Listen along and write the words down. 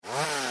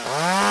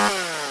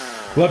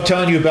Love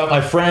telling you about my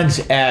friends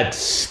at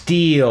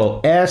Stihl,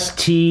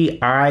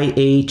 S-T-I-H-L,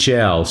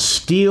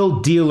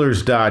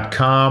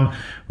 StihlDealers.com,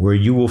 where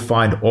you will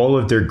find all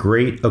of their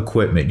great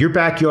equipment. Your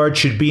backyard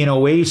should be an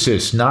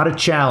oasis, not a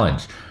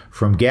challenge.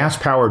 From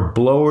gas-powered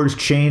blowers,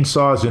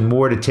 chainsaws, and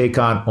more to take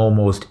on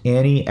almost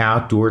any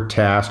outdoor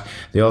task.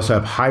 They also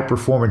have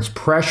high-performance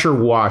pressure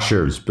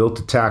washers built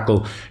to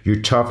tackle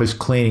your toughest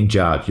cleaning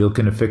jobs. You're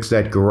looking to fix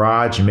that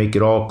garage and make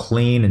it all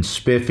clean and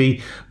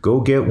spiffy? Go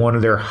get one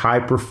of their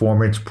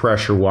high-performance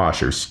pressure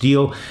washers.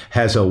 Stihl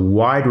has a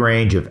wide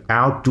range of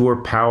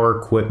outdoor power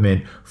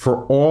equipment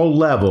for all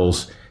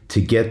levels to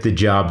get the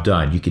job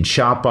done. You can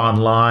shop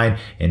online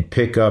and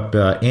pick up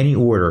any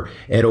order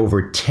at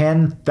over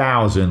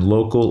 10,000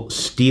 local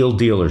Stihl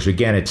dealers.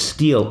 Again, it's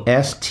Stihl,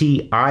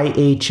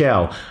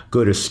 S-T-I-H-L.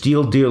 Go to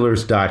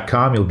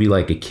StihlDealers.com. You'll be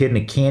like a kid in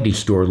a candy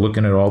store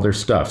looking at all their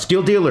stuff.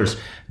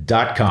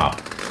 StihlDealers.com.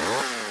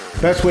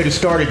 Best way to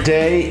start a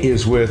day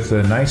is with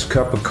a nice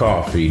cup of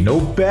coffee.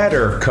 No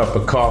better cup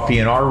of coffee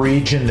in our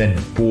region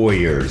than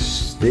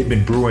Boyer's. They've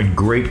been brewing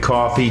great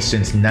coffee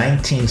since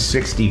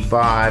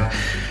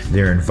 1965.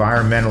 They're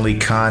environmentally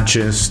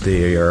conscious.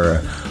 They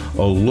are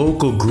a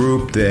local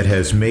group that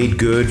has made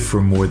good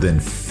for more than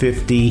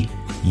 50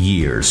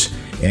 years.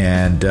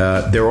 And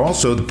they're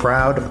also the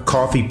proud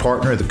coffee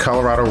partner of the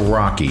Colorado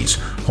Rockies.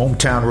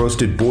 Hometown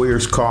roasted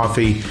Boyer's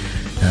coffee.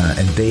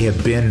 And they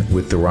have been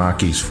with the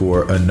Rockies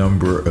for a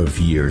number of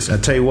years. I'll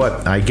tell you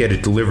what, I get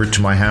it delivered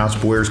to my house,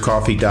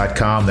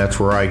 BoyersCoffee.com. That's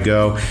where I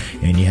go,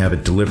 and you have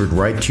it delivered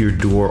right to your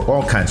door.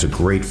 All kinds of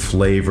great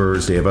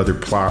flavors. They have other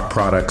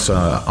products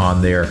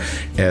on there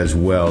as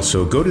well.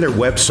 So go to their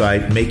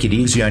website, make it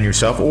easy on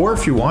yourself, or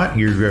if you want,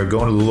 you're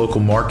going to the local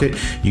market,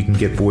 you can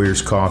get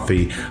Boyer's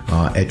Coffee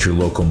at your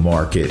local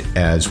market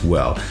as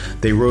well.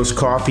 They roast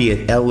coffee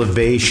at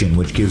elevation,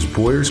 which gives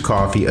Boyer's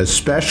Coffee a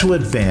special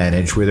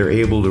advantage where they're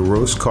able to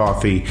roast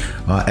coffee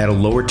at a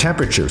lower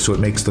temperature, so it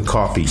makes the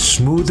coffee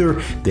smoother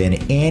than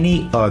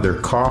any other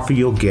coffee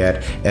you'll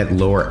get at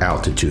lower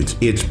altitudes.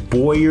 It's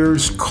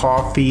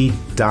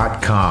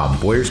BoyersCoffee.com.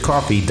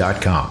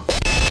 BoyersCoffee.com.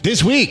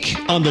 This week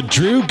on the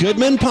Drew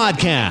Goodman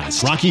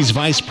Podcast, Rockies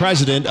Vice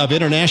President of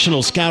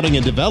International Scouting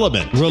and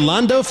Development,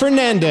 Rolando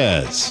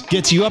Fernandez,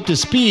 gets you up to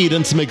speed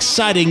on some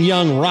exciting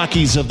young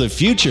Rockies of the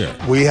future.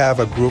 We have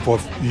a group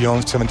of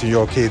young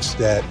 17-year-old kids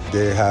that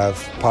they have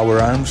power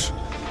arms,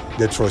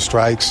 they throw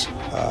strikes,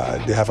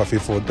 they have a feel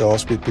for the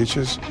all-speed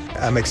pitches.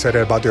 I'm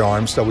excited about the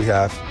arms that we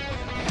have,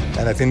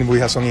 and I think we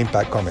have some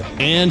impact coming.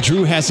 And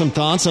Drew has some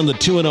thoughts on the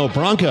 2-0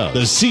 Broncos, the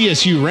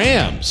CSU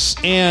Rams,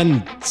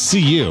 and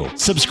CU.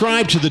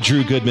 Subscribe to the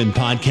Drew Goodman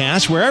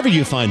Podcast wherever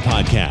you find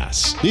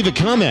podcasts. Leave a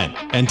comment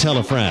and tell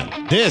a friend.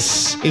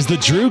 This is the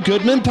Drew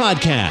Goodman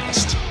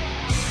Podcast.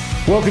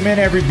 Welcome in,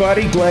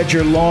 everybody. Glad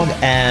you're along,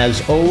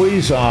 as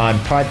always, on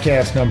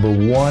podcast number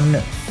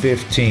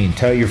 115.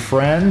 Tell your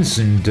friends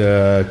and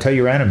tell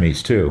your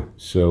enemies, too,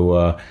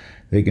 so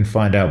they can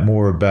find out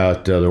more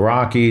about the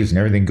Rockies and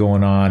everything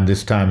going on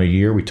this time of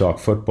year. We talk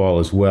football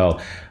as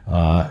well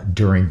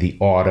during the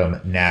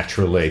autumn,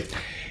 naturally.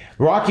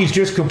 Rockies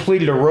just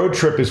completed a road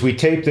trip as we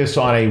tape this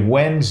on a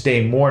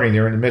Wednesday morning.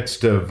 They're in the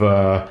midst of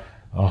a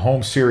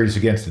home series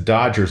against the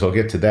Dodgers. I'll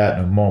get to that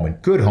in a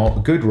moment. Good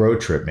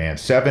road trip, man.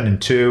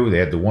 7-2. They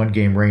had the one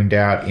game rained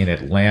out in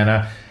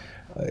Atlanta.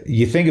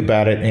 You think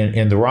about it,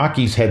 and the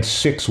Rockies had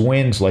 6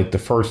 wins like the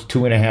first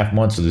 2.5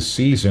 months of the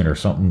season or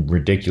something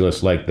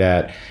ridiculous like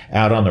that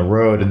out on the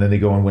road, and then they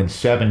go and win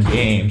 7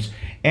 games.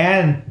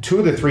 And 2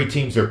 of the 3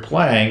 teams they're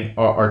playing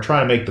are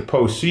trying to make the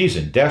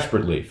postseason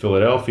desperately,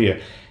 Philadelphia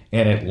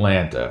and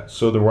Atlanta.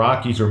 So the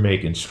Rockies are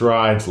making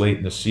strides late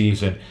in the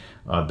season.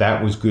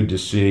 That was good to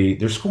see.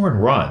 They're scoring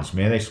runs,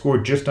 man. They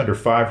scored just under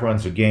 5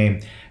 runs a game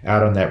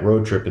out on that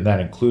road trip, and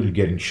that included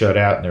getting shut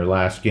out in their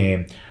last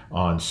game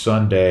on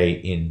Sunday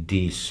in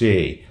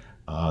D.C.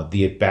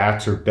 The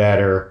at-bats are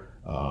better.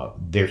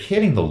 They're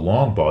hitting the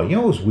long ball. You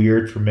know what was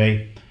weird for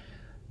me?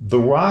 The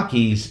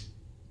Rockies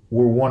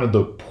were one of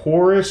the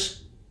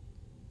poorest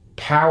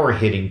power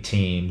hitting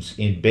teams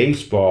in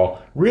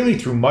baseball really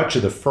through much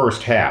of the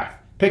first half.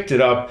 Picked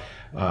it up,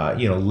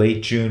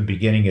 late June,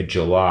 beginning of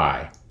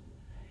July.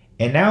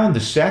 And now in the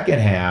second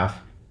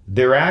half,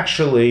 they're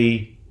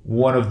actually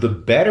one of the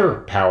better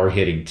power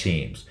hitting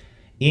teams.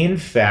 In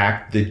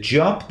fact, the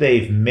jump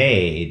they've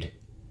made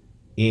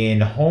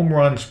in home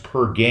runs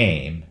per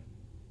game,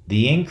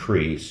 the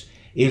increase,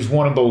 is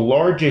one of the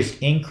largest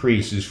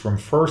increases from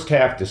first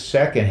half to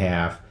second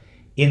half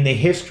in the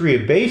history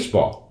of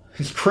baseball.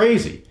 It's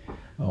crazy.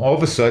 All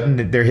of a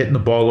sudden, they're hitting the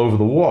ball over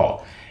the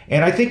wall.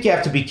 And I think you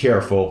have to be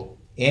careful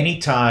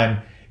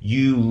anytime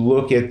you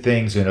look at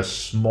things in a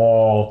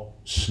small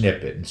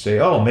snippet and say,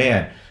 oh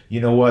man,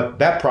 you know what,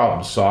 that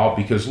problem's solved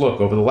because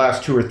look, over the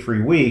last 2 or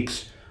 3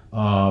 weeks,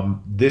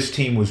 this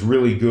team was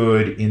really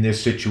good in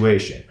this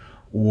situation,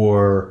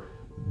 or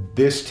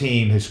this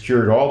team has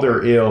cured all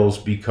their ills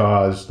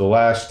because the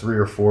last 3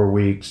 or 4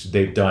 weeks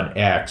they've done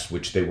X,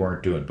 which they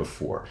weren't doing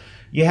before.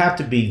 You have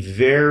to be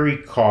very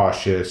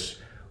cautious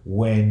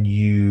when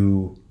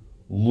you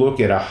look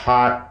at a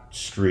hot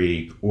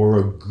streak or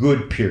a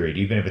good period,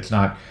 even if it's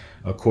not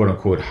a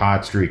quote-unquote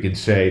hot streak, and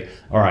say,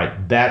 all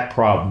right, that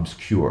problem's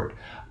cured.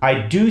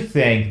 I do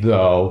think,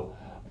 though,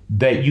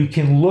 that you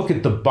can look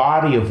at the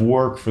body of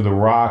work for the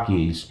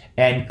Rockies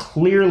and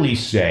clearly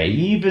say,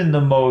 even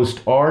the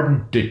most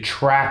ardent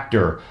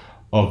detractor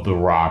of the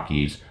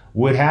Rockies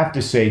would have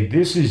to say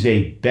this is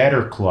a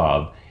better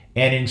club,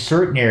 and in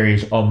certain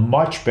areas a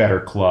much better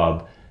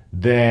club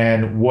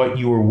than what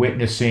you were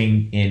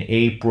witnessing in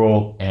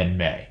April and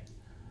May.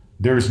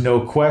 There's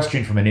no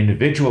question from an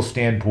individual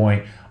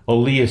standpoint,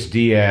 Elias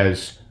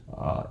Diaz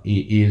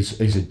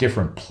is a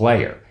different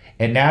player.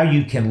 And now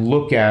you can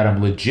look at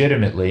him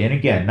legitimately. And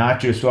again, not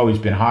just, oh, he's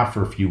been hot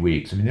for a few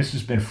weeks. I mean, this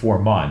has been 4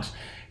 months.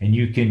 And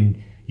you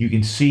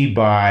can see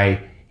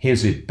by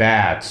his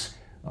at-bats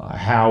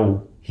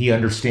how he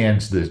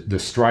understands the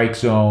strike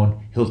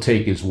zone. He'll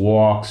take his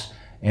walks.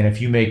 And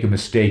if you make a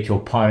mistake, he'll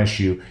punish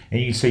you.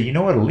 And you can say, you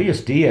know what,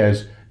 Elias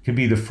Diaz could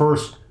be the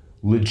first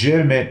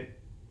legitimate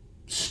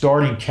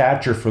starting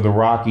catcher for the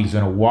Rockies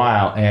in a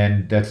while,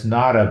 and that's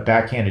not a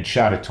backhanded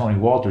shot at Tony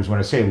Walters. When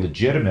I say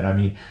legitimate, I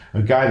mean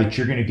a guy that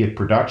you're going to get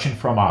production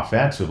from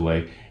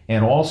offensively,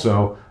 and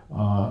also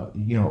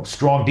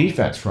strong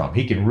defense from.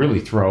 He can really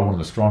throw, one of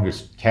the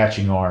strongest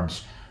catching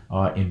arms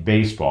in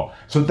baseball.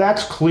 So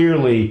that's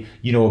clearly,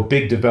 a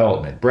big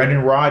development.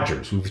 Brendan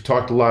Rodgers, we've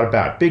talked a lot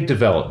about, big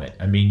development.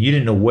 I mean, you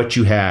didn't know what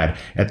you had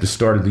at the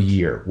start of the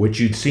year. What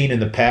you'd seen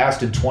in the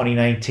past in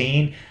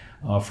 2019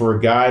 for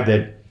a guy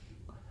that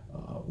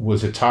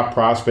was a top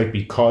prospect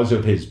because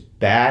of his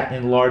bat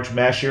in large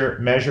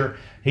measure,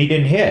 he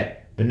didn't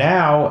hit. But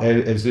now,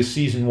 as this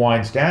season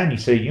winds down, you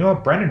say, you know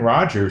what, Brendan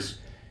Rodgers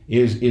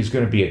is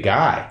going to be a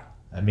guy.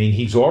 I mean,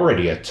 he's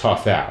already a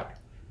tough out.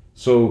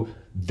 So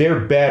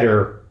they're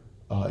better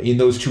in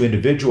those two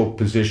individual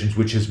positions,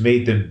 which has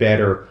made them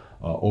better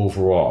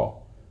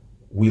overall.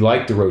 We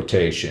like the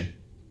rotation.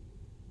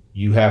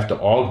 You have to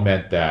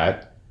augment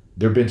that.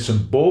 There have been some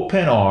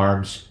bullpen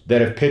arms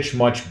that have pitched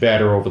much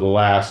better over the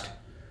last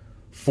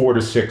 4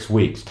 to 6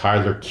 weeks.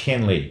 Tyler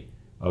Kinley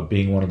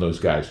being one of those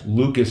guys.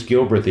 Lucas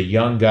Gilbert, the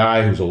young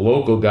guy who's a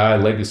local guy,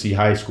 Legacy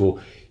High School,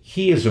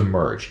 he has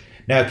emerged.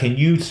 Now, can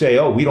you say,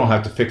 oh, we don't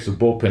have to fix the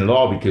bullpen at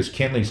all because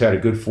Kinley's had a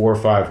good 4 or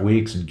 5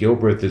 weeks and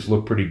Gilbert has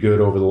looked pretty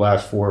good over the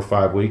last 4 or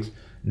 5 weeks?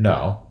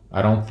 No,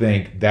 I don't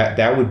think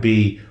that would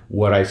be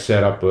what I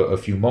set up a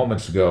few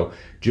moments ago,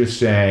 just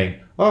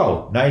saying,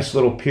 oh, nice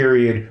little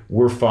period,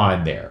 we're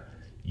fine there.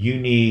 You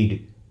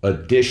need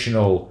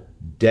additional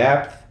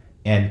depth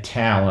and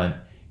talent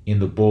in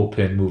the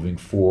bullpen moving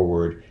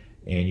forward,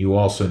 and you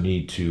also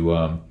need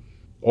to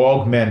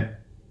augment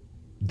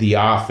the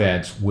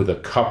offense with a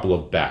couple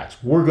of bats.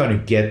 We're going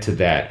to get to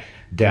that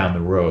down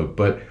the road,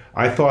 but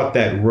I thought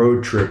that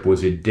road trip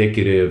was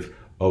indicative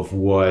of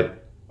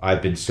what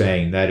I've been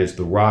saying, that is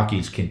the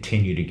Rockies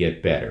continue to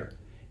get better,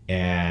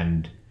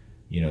 and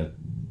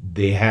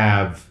they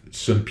have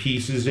some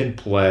pieces in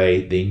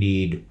play. They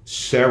need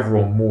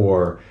several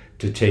more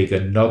to take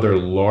another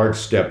large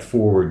step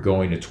forward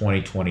going to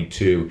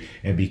 2022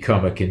 and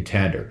become a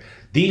contender.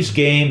 These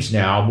games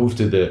now, I'll move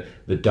to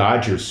the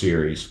Dodgers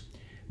series.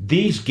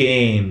 These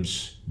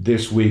games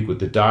this week with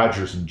the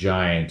Dodgers and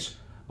Giants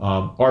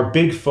are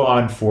big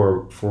fun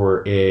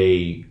for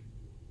a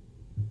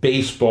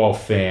baseball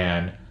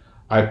fan.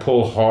 I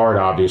pull hard,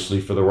 obviously,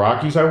 for the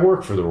Rockies. I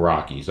work for the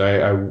Rockies.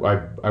 I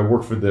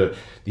work for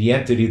the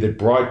entity that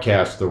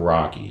broadcasts the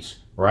Rockies,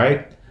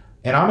 right?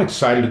 And I'm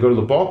excited to go to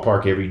the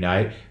ballpark every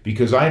night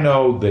because I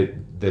know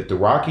that the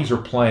Rockies are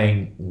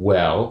playing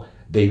well.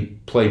 They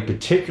play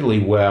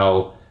particularly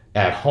well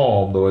at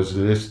home, though as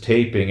this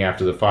taping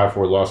after the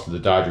 5-4 loss to the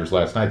Dodgers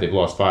last night, they've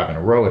lost 5 in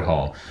a row at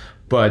home.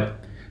 But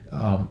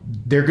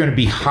they're going to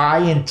be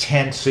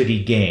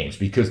high-intensity games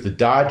because the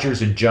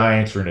Dodgers and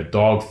Giants are in a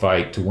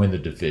dogfight to win the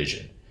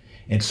division.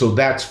 And so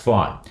that's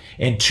fun.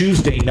 And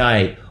Tuesday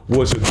night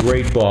was a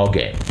great ball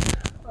game.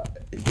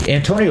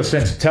 Antonio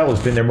Senzatella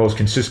has been their most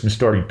consistent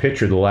starting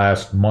pitcher the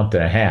last month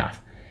and a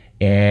half.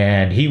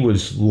 And he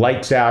was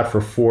lights out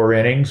for 4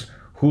 innings.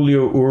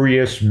 Julio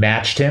Urias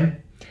matched him.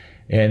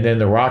 And then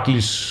the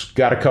Rockies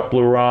got a couple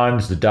of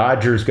runs. The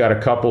Dodgers got a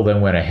couple,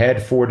 then went ahead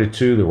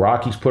 4-2. The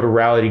Rockies put a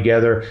rally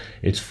together.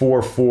 It's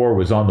 4-4,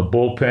 was on the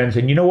bullpens.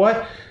 And you know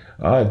what?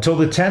 Until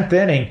the 10th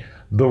inning,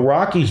 the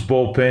Rockies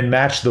bullpen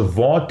matched the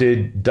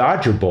vaunted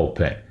Dodger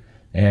bullpen.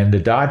 And the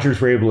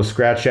Dodgers were able to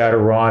scratch out a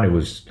run. It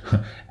was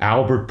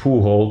Albert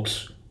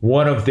Pujols,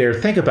 one of their,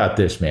 think about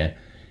this, man.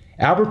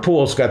 Albert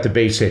Pujols got the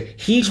base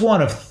hit. He's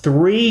one of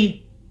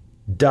 3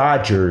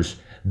 Dodgers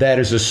that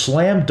is a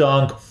slam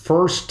dunk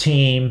first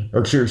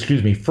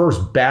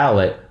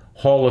ballot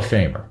Hall of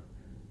Famer.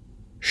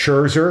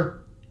 Scherzer,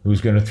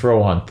 who's going to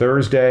throw on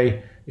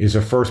Thursday, is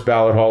a first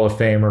ballot Hall of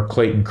Famer.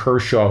 Clayton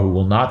Kershaw, who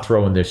will not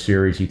throw in this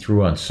series, he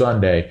threw on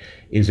Sunday,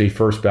 is a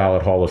first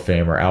ballot Hall of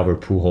Famer.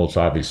 Albert Pujols,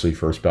 obviously,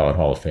 first ballot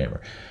Hall of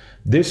Famer.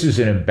 This is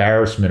an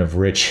embarrassment of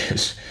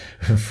riches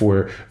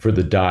for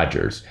the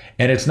Dodgers.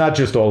 And it's not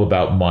just all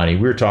about money.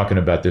 We were talking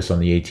about this on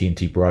the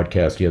AT&T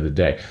broadcast the other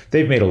day.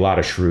 They've made a lot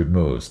of shrewd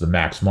moves. The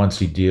Max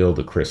Muncy deal,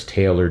 the Chris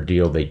Taylor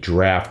deal. They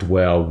draft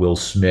well. Will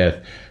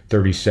Smith,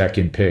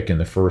 32nd pick in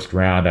the first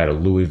round out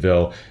of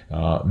Louisville,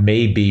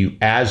 maybe,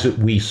 as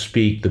we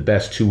speak, the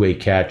best two-way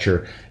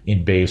catcher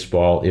in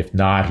baseball. If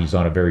not, he's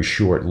on a very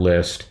short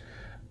list.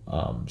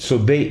 So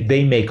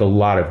they make a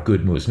lot of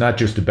good moves, not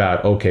just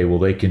about, okay, well,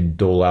 they can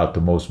dole out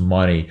the most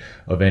money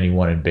of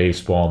anyone in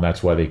baseball, and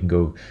that's why they can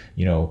go,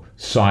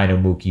 sign a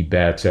Mookie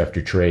Betts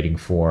after trading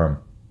for him.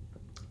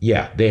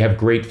 Yeah, they have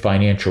great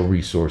financial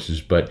resources,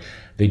 but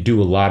they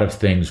do a lot of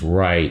things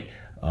right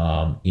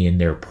in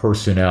their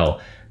personnel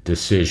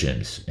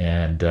decisions.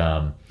 And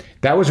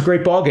that was a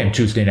great ball game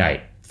Tuesday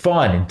night.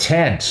 Fun,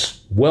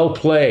 intense, well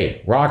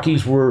played.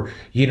 Rockies were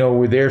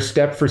there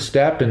step for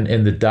step,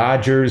 and the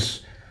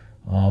Dodgers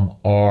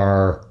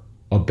are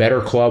a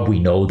better club. We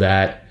know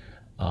that.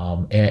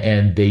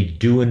 And they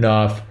do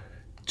enough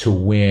to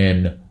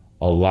win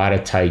a lot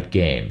of tight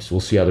games. We'll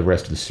see how the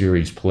rest of the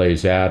series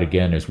plays out.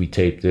 Again, as we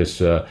tape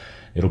this,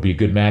 it'll be a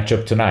good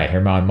matchup tonight.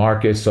 German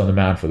Marquez on the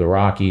mound for the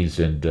Rockies,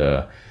 and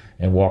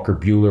Walker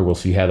Buehler. We'll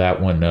see how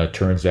that one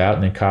turns out.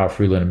 And then Kyle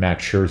Freeland and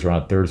Max Scherzer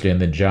on Thursday,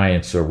 and the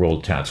Giants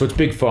roll to town. So it's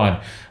big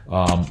fun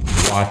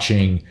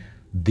watching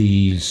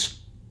these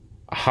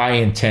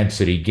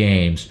high-intensity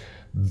games.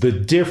 The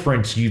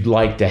difference you'd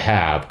like to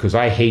have, because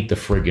I hate the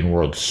friggin'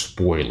 word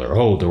spoiler.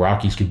 Oh, the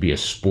Rockies could be a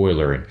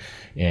spoiler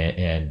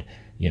and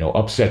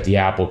upset the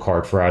apple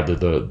cart for either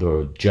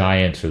the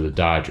Giants or the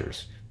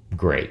Dodgers.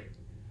 Great.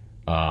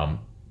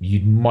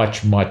 You'd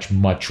much, much,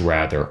 much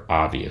rather,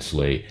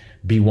 obviously,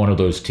 be one of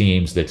those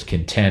teams that's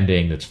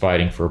contending, that's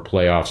fighting for a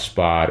playoff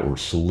spot or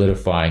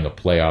solidifying a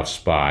playoff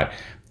spot,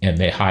 and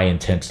the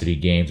high-intensity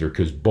games are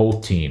because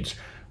both teams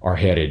are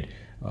headed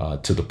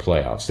to the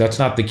playoffs. That's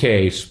not the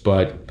case,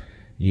 but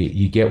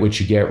you get what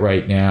you get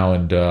right now,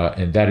 and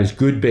that is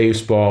good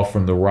baseball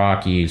from the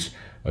Rockies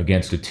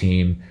against a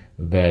team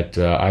that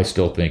I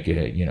still think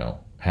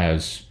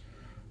is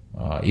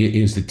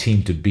the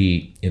team to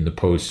beat in the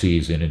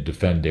postseason and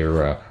defend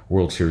their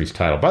World Series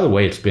title. By the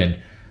way, it's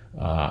been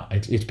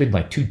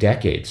like 2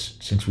 decades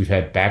since we've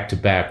had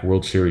back-to-back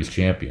World Series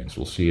champions.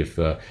 We'll see if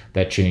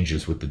that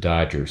changes with the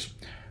Dodgers.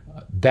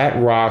 That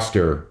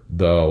roster,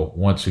 though,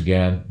 once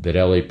again, that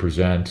LA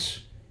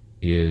presents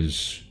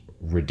is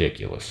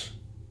ridiculous.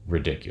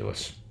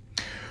 Ridiculous.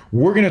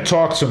 We're going to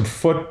talk some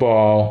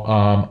football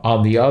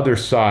on the other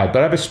side, but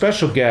I have a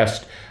special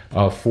guest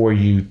for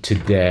you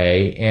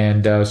today,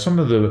 and some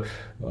of the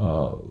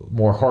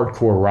more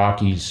hardcore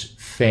Rockies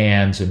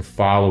fans and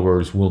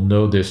followers will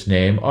know this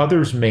name.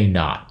 Others may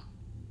not.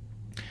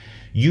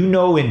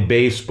 In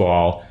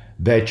baseball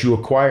that you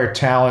acquire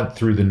talent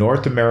through the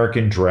North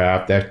American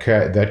draft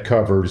that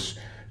covers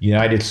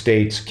United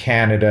States,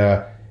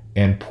 Canada,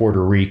 and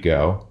Puerto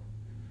Rico.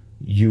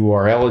 You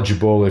are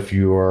eligible if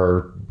you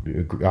are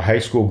a high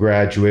school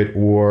graduate,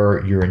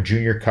 or you're in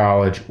junior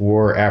college,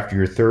 or after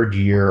your third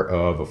year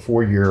of a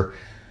 4-year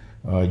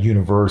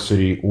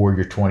university, or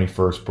your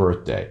 21st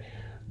birthday.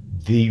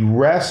 The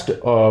rest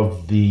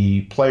of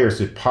the players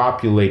that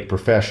populate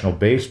professional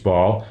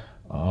baseball,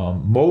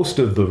 most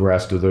of the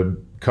rest of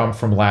them come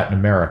from Latin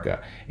America,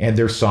 and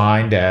they're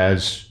signed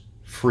as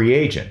free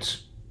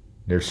agents.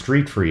 They're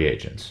street free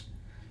agents.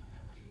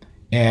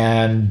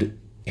 And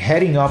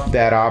heading up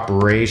that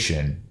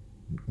operation,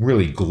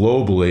 really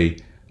globally,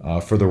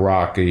 for the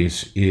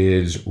Rockies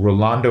is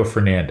Rolando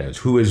Fernandez,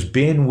 who has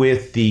been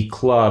with the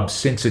club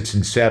since its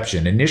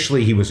inception.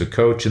 Initially, he was a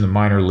coach in the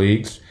minor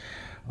leagues,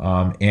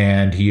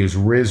 and he has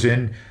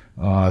risen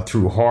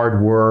through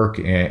hard work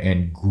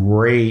and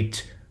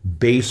great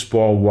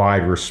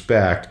baseball-wide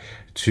respect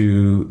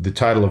to the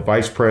title of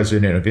Vice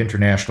President of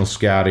International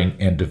Scouting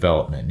and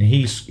Development. And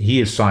he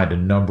has signed a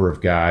number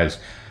of guys,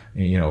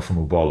 from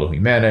Ubaldo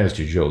Jimenez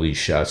to Jolie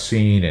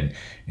Chassin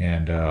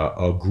and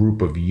a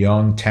group of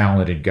young,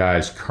 talented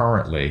guys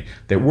currently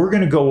that we're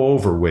going to go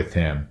over with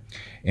him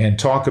and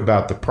talk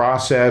about the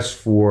process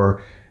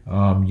for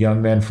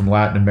young men from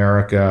Latin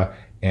America.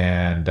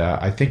 And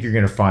I think you're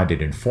going to find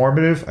it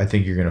informative. I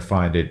think you're going to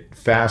find it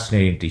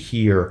fascinating to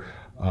hear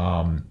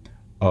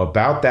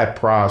about that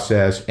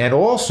process, and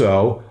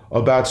also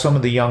about some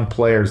of the young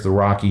players the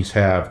Rockies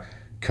have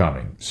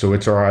coming. So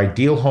it's our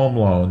Ideal Home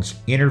Loans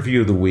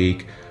Interview of the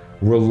Week.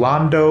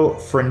 Rolando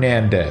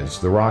Fernandez,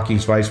 the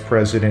Rockies Vice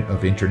President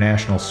of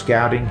International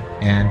Scouting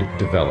and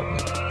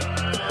Development.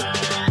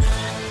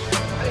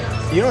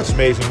 It's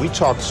amazing. We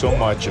talk so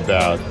much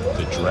about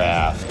the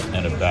draft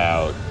and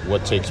about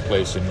what takes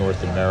place in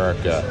North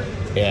America.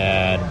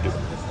 And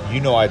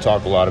I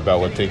talk a lot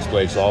about what takes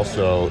place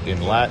also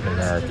in Latin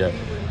America.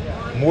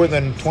 More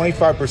than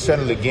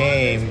 25% of the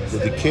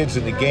kids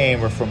in the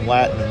game are from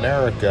Latin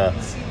America.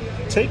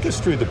 Take us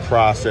through the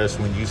process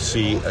when you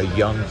see a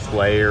young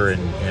player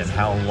and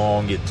how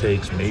long it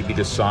takes maybe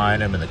to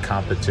sign him and the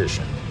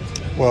competition.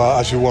 Well,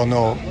 as you well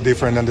know,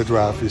 different than the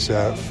draft, is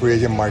a free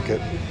agent market.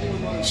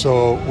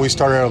 So we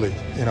start early.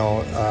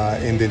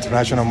 In the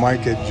international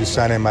market, you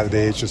sign them at the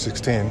age of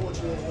 16,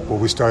 but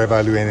we start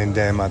evaluating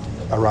them at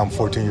around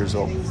 14 years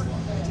old.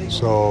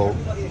 So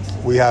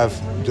we have,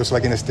 just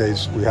like in the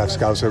States, we have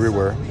scouts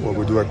everywhere where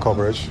we do our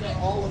coverage.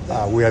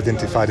 We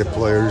identify the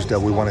players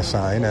that we want to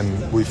sign,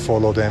 and we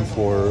follow them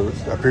for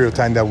a period of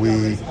time that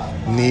we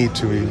need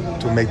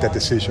to make that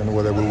decision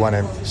whether we want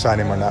to sign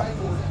him or not.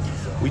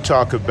 We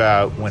talk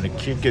about when a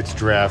kid gets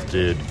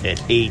drafted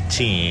at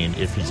 18,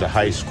 if he's a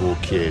high school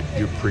kid,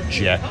 you're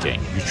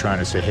projecting. You're trying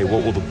to say, hey,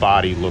 what will the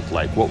body look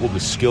like? What will the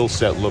skill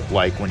set look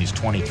like when he's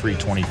 23,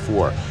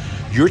 24?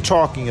 You're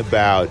talking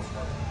about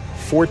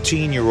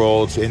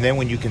 14-year-olds, and then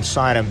when you can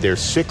sign them, they're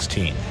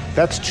 16.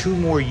 That's 2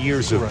 more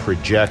years of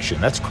projection.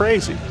 That's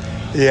crazy.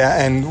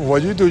 Yeah, and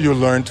what you do, you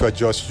learn to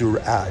adjust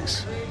your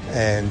eyes,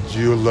 and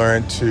you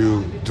learn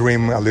to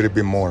dream a little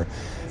bit more.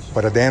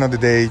 But at the end of the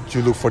day,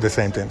 you look for the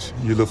same things.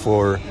 You look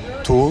for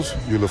tools,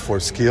 you look for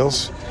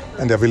skills,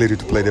 and the ability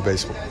to play the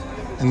baseball.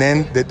 And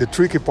then the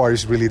tricky part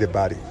is really the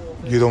body.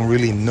 You don't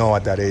really know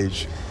at that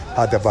age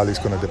how the body is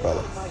going to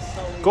develop.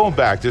 Going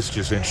back, this is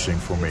just interesting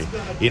for me.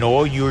 In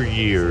all your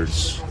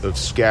years of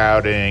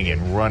scouting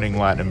and running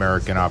Latin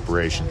American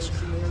operations,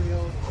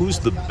 who's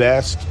the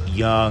best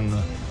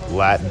young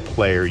Latin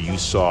player you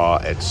saw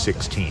at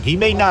 16? He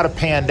may not have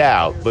panned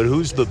out, but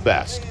who's the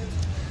best?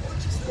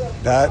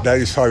 That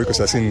is hard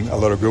because I've seen a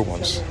lot of good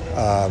ones.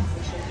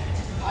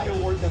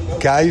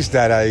 Guys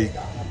that I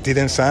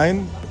didn't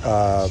sign,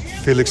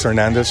 Felix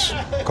Hernandez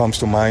comes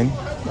to mind.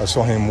 I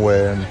saw him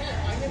when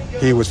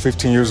he was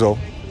 15 years old.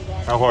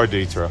 How hard did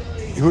he throw?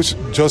 He was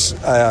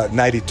just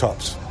 90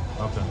 tops.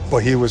 Okay. But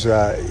he was,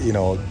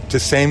 the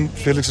same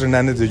Felix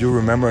Hernandez that you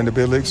remember in the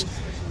big leagues.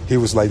 He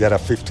was like that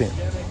at 15.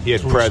 He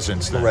had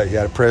presence then. Right, he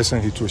had a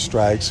presence. He threw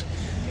strikes.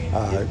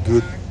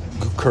 Good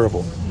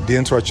curveball.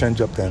 Didn't throw a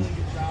changeup then.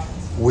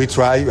 We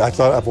tried. I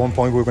thought at one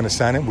point we were going to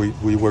sign him.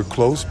 We were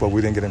close, but we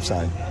didn't get him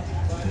signed.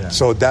 Yeah.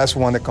 So that's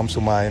one that comes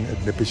to mind.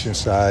 The pitching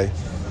side,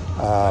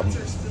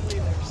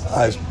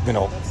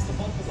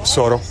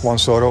 Juan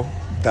Soto.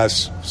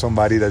 That's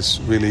somebody that's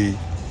really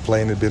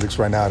playing the big leagues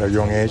right now at a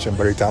young age and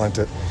very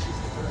talented.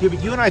 Yeah,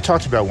 but you and I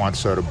talked about Juan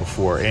Soto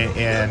before,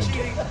 and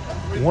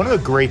one of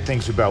the great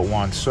things about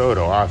Juan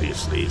Soto,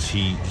 obviously, is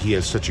he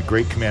has such a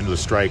great command of the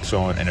strike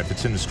zone, and if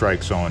it's in the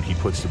strike zone, he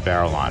puts the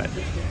barrel on it.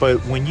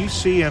 But when you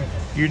see him,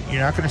 you're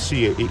not going to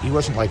see it. He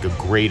wasn't like a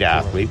great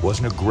athlete,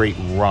 wasn't a great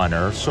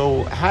runner.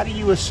 So how do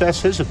you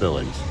assess his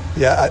abilities?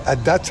 Yeah,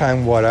 at that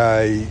time, what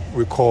I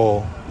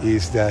recall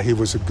is that he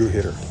was a good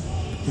hitter.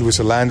 He was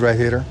a line drive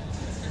hitter.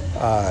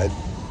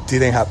 He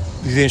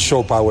didn't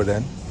show power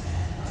then,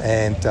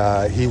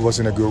 and he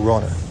wasn't a good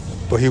runner,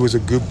 but he was a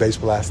good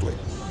baseball athlete.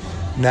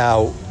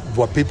 Now,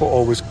 what people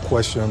always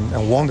question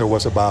and wonder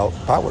was about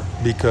power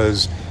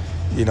because,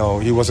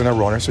 he wasn't a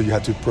runner, so you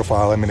had to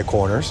profile him in the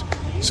corners.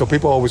 So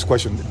people always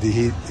question,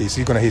 is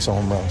he going to hit some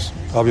home runs?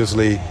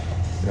 Obviously,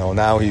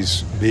 now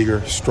he's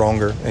bigger,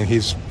 stronger, and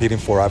he's hitting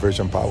for average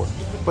and power.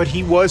 But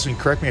he wasn't,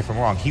 correct me if I'm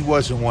wrong, he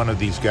wasn't one of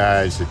these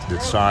guys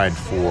that signed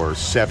for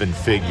 7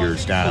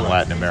 figures down in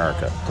Latin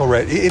America.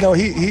 Correct.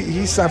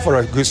 He signed for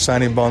a good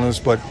signing bonus,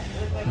 but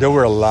there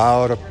were a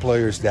lot of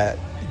players that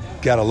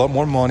got a lot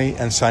more money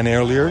and signed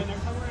earlier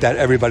that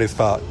everybody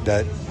thought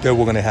that they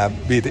were going to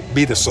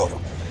be the Soto,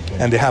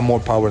 and they have more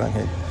power than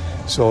him.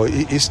 So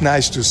it's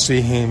nice to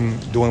see him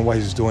doing what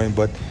he's doing,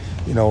 but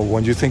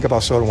when you think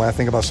about Soto, when I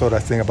think about Soto, I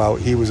think about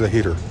he was a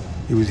hitter.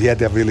 He had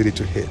the ability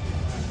to hit.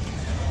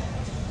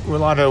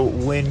 Rolando,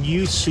 when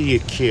you see a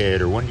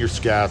kid or one of your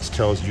scouts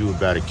tells you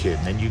about a kid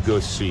and then you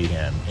go see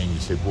him and you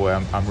say, boy,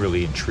 I'm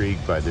really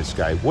intrigued by this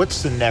guy,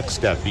 what's the next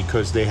step?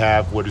 Because they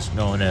have what is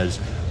known as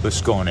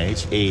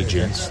Buscones,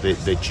 agents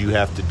that you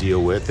have to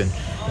deal with,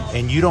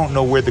 and you don't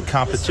know where the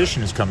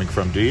competition is coming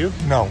from, do you?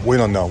 No, we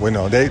don't know. We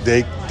know.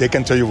 They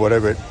can tell you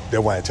whatever they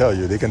want to tell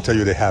you. They can tell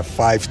you they have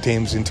 5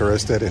 teams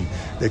interested, and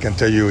they can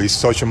tell you it's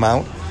such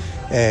amount.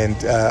 And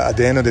at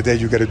the end of the day,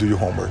 you got to do your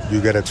homework.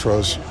 You got to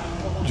trust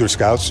your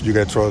scouts. You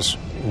got to trust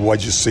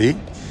what you see,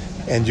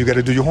 and you got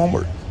to do your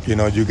homework. You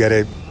got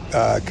to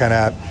kind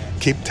of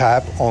keep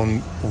tab on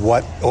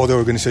what other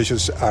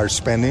organizations are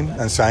spending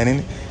and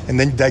signing, and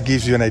then that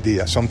gives you an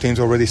idea. Some teams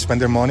already spend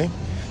their money,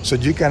 so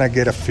you kind of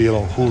get a feel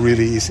on who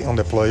really is on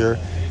the player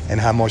and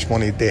how much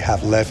money they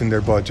have left in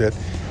their budget,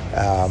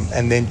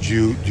 and then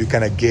you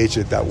kind of gauge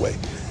it that way.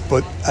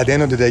 But at the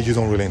end of the day, you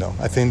don't really know.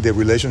 I think the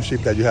relationship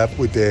that you have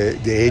with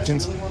the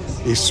agents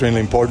is extremely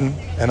important,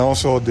 and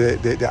also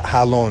the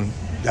how long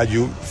that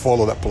you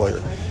follow that player.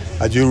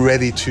 Are you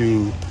ready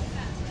to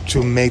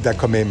make that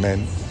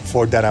commitment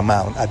for that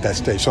amount at that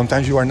stage?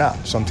 Sometimes you are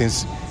not. Some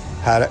things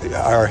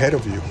are ahead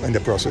of you in the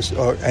process,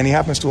 and it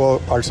happens to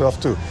ourselves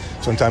too.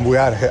 Sometimes we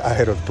are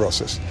ahead of the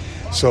process.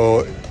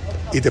 So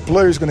if the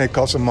player is going to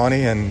cost some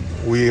money and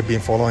we have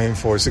been following him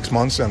for 6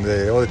 months and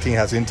the other team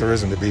has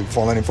interest and they've been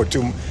following him for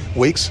 2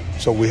 weeks,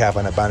 so we have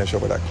an advantage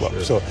over that club.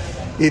 Sure. So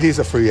it is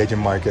a free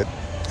agent market.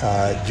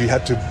 You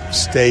have to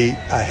stay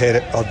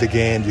ahead of the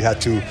game. You have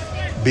to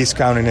be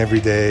scouting every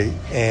day,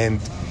 and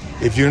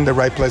if you're in the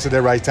right place at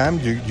the right time,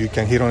 you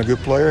can hit on a good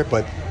player,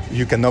 but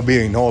you cannot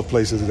be in all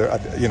places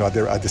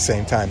at the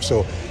same time.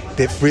 So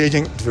the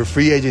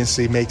free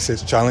agency makes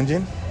it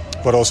challenging,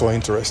 but also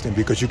interesting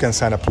because you can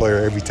sign a player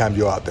every time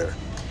you're out there.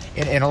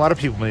 And a lot of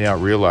people may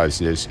not realize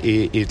this.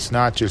 It's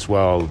not just,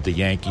 the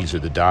Yankees or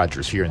the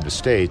Dodgers here in the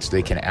States.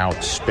 They can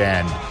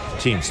outspend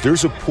teams.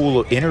 There's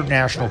a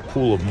international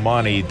pool of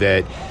money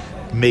that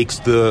makes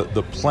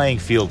the playing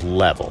field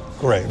level.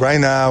 Correct. Right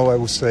now, I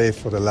would say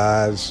for the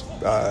last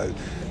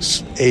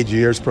 8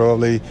 years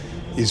probably,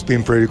 it's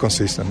been pretty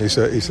consistent.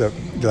 It's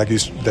like you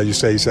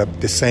say, it's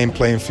the same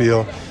playing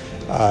field.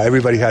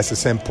 Everybody has the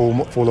same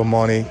pool full of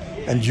money,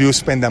 and you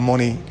spend that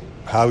money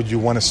how you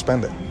want to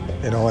spend it.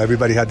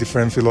 Everybody has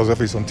different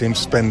philosophies. Some teams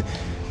spend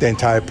the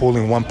entire pool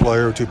in one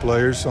player or two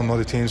players. Some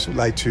other teams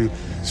like to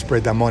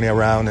spread that money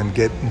around and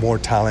get more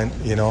talent,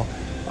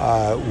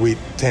 with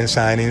 10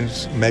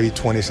 signings, maybe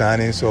 20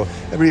 signings. So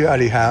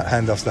everybody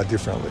handles that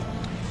differently.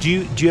 Do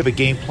you have a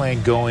game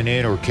plan going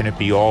in, or can it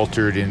be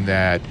altered in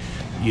that,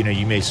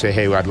 you may say,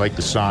 hey, I'd like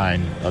to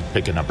sign, I'll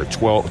pick a number,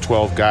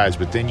 12 guys,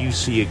 but then you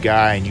see a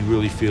guy and you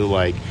really feel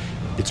like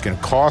it's going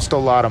to cost a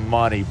lot of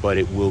money, but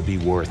it will be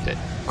worth it?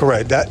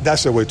 Correct.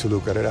 That's the way to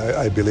look at it.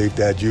 I believe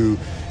that you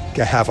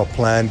can have a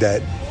plan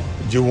that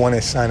you want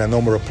to sign a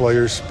number of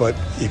players, but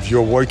if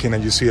you're working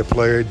and you see a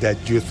player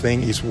that you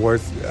think is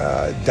worth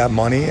that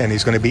money and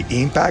is going to be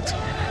impact,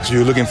 so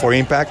you're looking for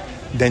impact,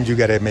 then you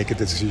got to make a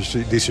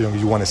decision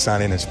you want to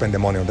sign in and spend the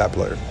money on that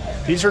player.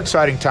 These are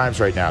exciting times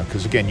right now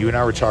because, again, you and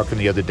I were talking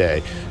the other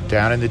day,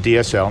 down in the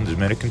DSL, in the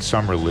Dominican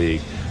Summer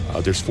League,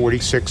 there's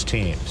 46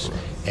 teams,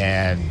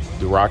 and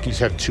the Rockies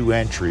have 2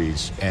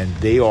 entries, and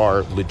they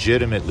are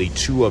legitimately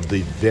 2 of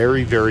the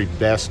very, very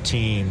best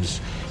teams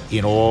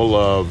in all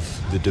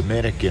of the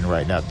Dominican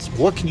right now.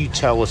 What can you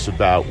tell us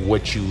about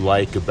what you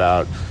like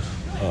about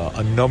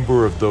a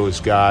number of those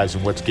guys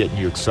and what's getting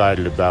you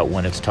excited about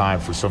when it's time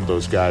for some of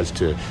those guys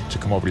to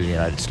come over to the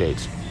United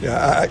States?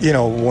 Yeah,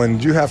 when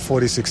you have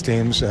 46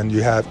 teams and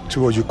you have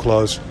 2 of your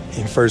clubs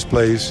in first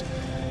place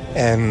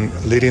and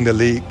leading the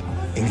league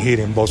in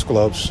hitting both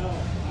clubs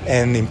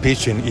and in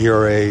pitching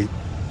ERA,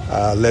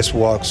 less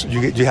walks,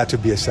 you have to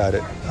be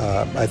excited.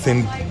 I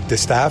think the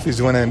staff is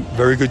doing a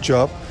very good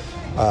job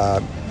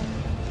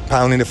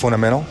pounding the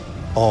fundamental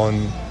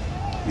on,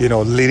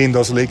 leading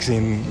those leagues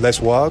in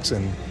less walks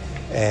and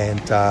in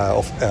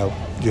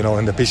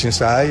the pitching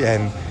side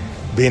and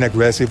being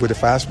aggressive with the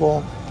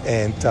fastball,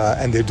 and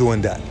they're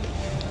doing that.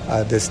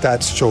 The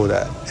stats show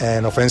that.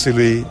 And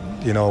offensively,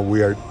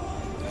 we are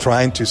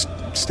trying to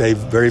stay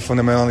very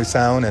fundamentally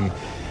sound and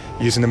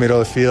using the middle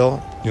of the field,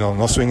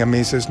 no swing and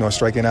misses, no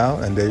striking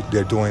out, and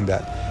they're doing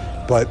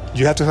that. But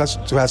you have to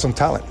have some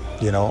talent,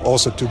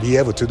 also to be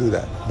able to do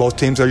that. Both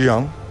teams are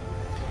young,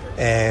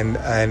 and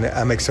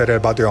I'm excited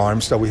about the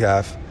arms that we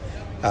have,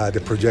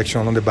 the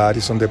projection on the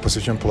bodies, on the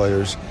position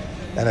players,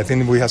 and I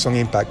think we have some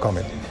impact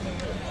coming.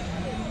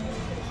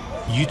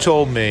 You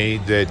told me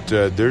that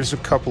there's a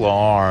couple of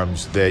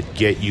arms that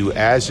get you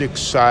as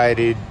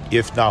excited,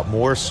 if not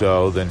more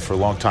so, than for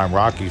longtime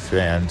Rocky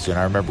fans. And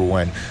I remember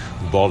when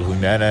Rolando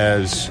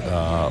Fernandez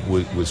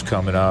was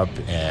coming up,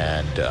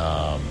 and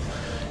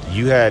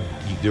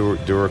there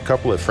were a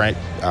couple of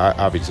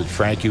obviously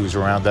Frankie was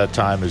around that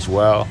time as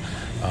well.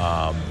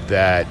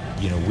 That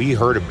we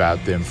heard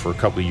about them for a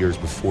couple of years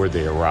before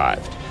they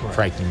arrived. Right.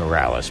 Frankie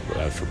Morales,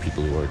 for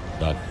people who are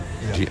not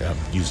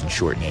using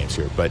short names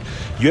here, but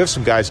you have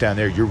some guys down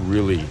there you're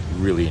really,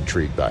 really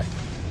intrigued by.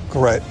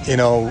 Correct.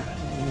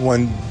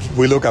 When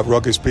we look at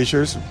Rockies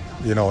pitchers,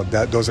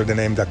 those are the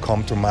names that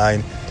come to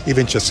mind.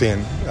 Even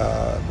Chacin,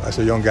 as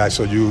a young guy,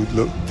 so you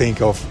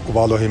think of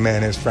Rolando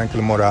Jimenez,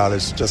 Franklin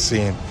Morales,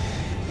 Chacin,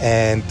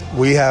 and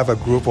we have a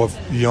group of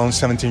young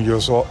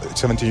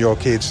 17-year-old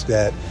kids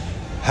that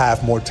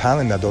have more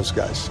talent than those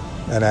guys,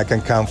 and I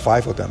can count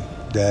 5 of them.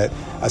 That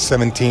at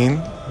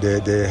 17,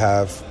 they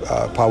have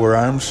power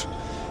arms,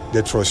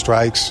 they throw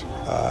strikes,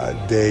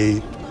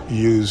 they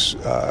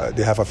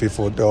have a feel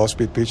for the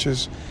off-speed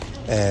pitches,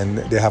 and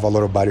they have a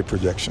lot of body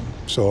projection.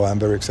 So I'm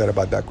very excited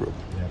about that group.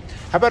 Yeah.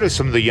 How about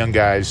some of the young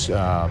guys,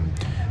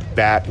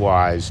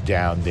 bat-wise,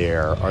 down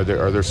there? Are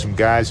there some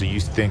guys that you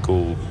think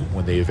will,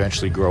 when they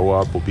eventually grow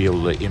up, will be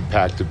able to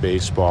impact the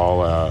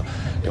baseball?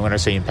 And when I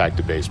say impact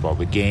the baseball,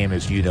 the game,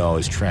 as you know,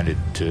 is trended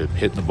to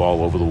hitting the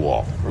ball over the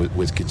wall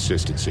with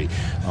consistency.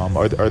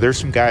 Are there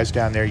some guys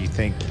down there you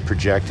think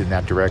project in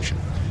that direction?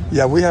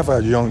 Yeah, we have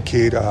a young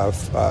kid,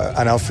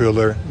 an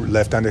outfielder,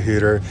 left-handed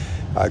hitter,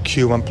 a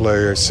Cuban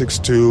player,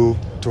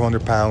 6'2",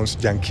 200 pounds,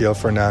 Rolando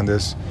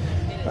Fernandez.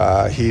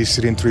 He's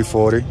hitting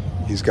 340.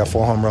 He's got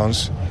 4 home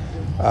runs.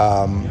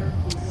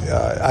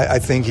 I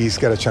think he's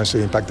got a chance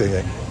to impact the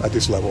game at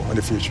this level in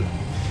the future.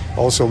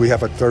 Also, we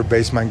have a third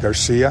baseman,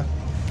 Garcia,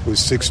 who's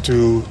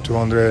 6'2",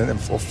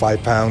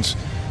 205 pounds.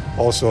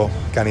 Also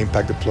can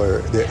impact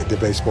the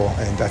baseball,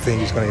 and I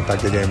think he's going to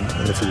impact the game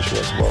in the future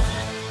as well.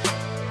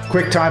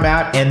 Quick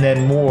timeout and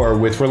then more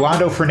with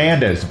Rolando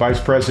Fernandez, Vice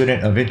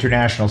President of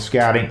International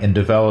Scouting and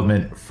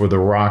Development for the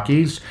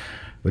Rockies.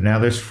 But now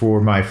this for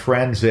my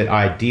friends at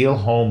Ideal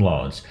Home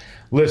Loans.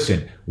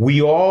 Listen,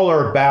 we all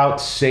are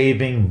about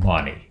saving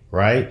money,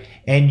 right?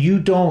 And you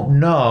don't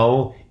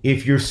know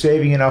if you're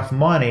saving enough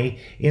money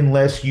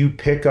unless you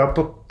pick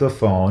up the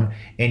phone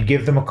and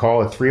give them a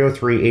call at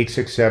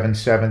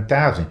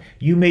 303-867-7000.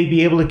 You may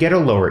be able to get a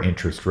lower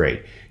interest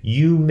rate.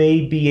 You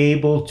may be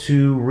able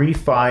to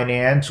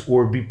refinance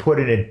or be put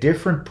in a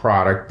different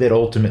product that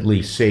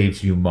ultimately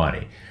saves you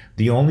money.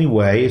 The only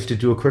way is to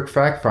do a quick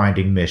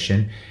fact-finding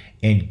mission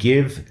and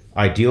give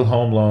Ideal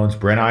Home Loans,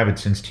 Brent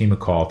Ivinson's team, a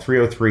call,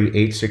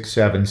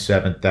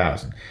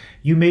 303-867-7000.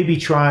 You may be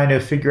trying to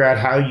figure out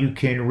how you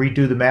can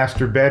redo the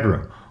master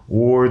bedroom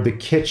or the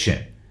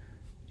kitchen.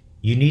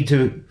 You need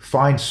to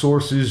find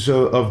sources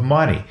of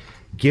money.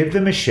 Give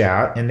them a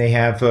shout, and they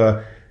have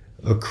a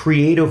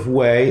creative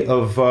way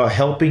of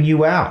helping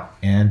you out.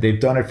 And they've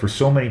done it for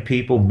so many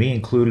people, me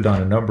included, on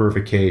a number of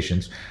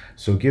occasions.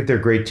 So give their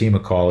great team a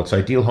call. It's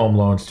Ideal Home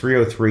Loans,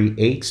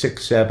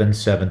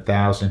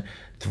 303-867-7000.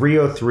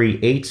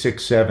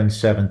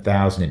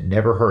 303-867-7000. It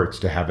never hurts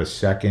to have a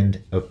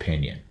second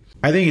opinion.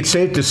 I think it's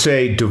safe to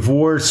say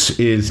divorce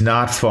is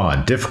not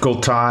fun.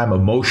 Difficult time,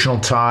 emotional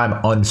time,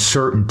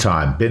 uncertain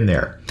time. Been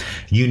there.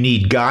 You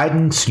need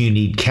guidance, you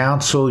need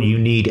counsel, you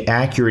need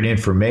accurate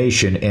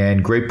information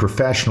and great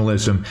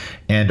professionalism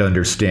and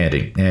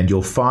understanding. And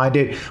you'll find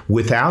it,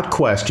 without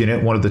question,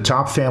 at one of the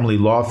top family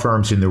law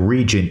firms in the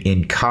region,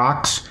 in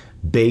Cox,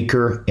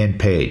 Baker and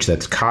Page.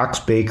 That's Cox,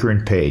 Baker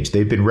and Page.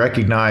 They've been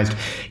recognized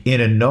in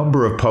a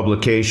number of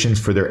publications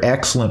for their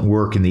excellent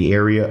work in the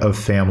area of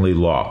family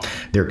law.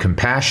 They're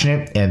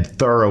compassionate and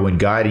thorough in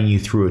guiding you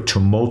through a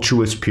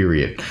tumultuous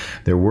period.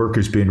 Their work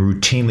has been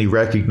routinely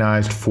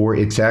recognized for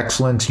its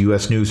excellence.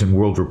 U.S. News and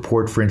World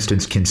Report, for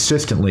instance,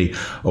 consistently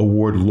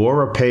award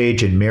Laura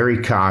Page and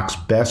Mary Cox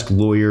Best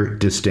Lawyer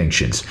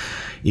distinctions.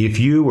 If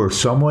you or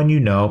someone you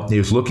know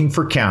is looking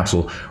for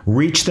counsel,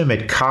 reach them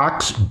at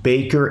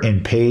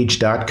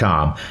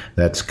coxbakerandpage.com.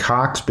 That's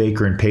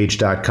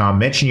coxbakerandpage.com.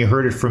 Mention you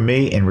heard it from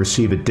me and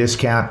receive a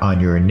discount on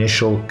your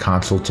initial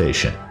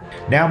consultation.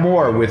 Now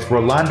more with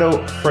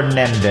Rolando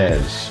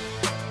Fernandez.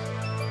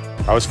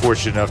 I was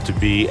fortunate enough to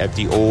be at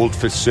the old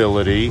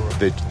facility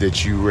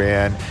that you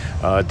ran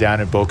down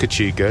in Boca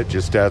Chica,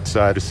 just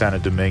outside of Santo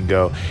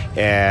Domingo,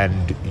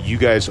 and you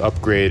guys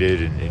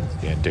upgraded,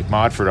 and Dick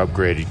Modford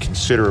upgraded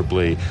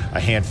considerably a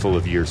handful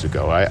of years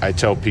ago. I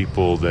tell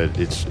people that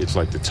it's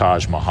like the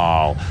Taj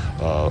Mahal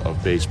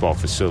of baseball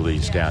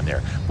facilities down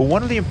there. But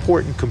one of the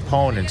important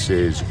components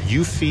is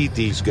you feed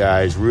these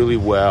guys really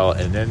well,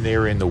 and then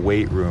they're in the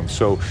weight room.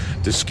 So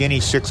the skinny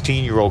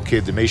 16-year-old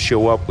kid that may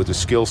show up with a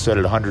skill set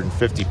at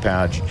 150 pounds,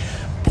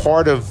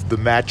 part of the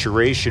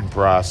maturation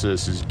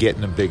process is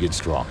getting them big and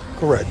strong.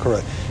 Correct.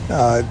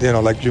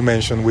 Like you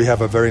mentioned, we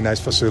have a very nice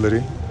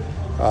facility,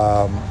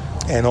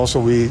 and also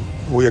we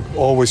are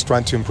always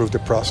trying to improve the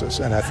process.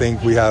 And I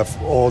think we have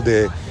all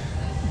the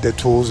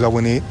tools that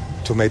we need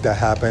to make that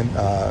happen.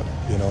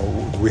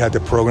 We had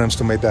the programs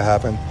to make that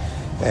happen,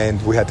 and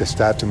we had the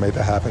staff to make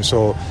that happen.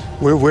 So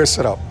we're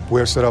set up.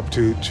 We're set up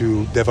to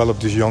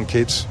develop these young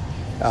kids.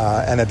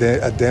 And at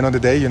the end of the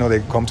day, they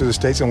come to the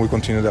States, and we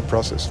continue that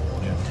process.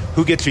 Yeah.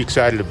 Who gets you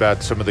excited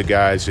about some of the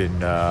guys in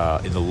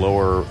the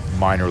lower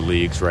minor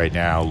leagues right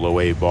now,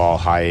 low A ball,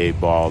 high A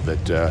ball,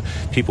 that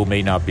people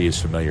may not be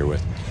as familiar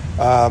with?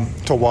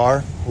 Tovar,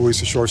 who is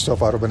a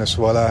shortstop out of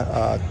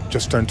Venezuela,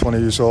 just turned 20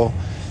 years old.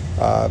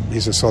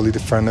 He's a solid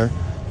defender,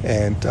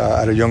 and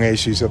at a young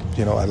age, he's a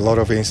lot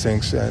of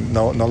instincts and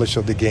knowledge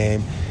of the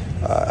game.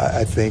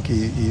 I think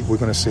we're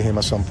going to see him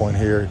at some point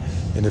here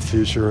in the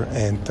future.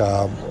 And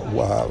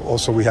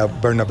also we have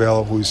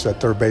Bernabel, who is a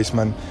third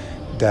baseman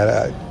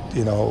that,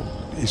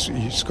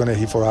 he's going to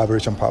hit for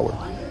average and power.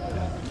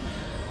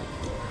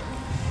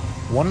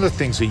 One of the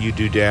things that you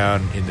do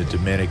down in the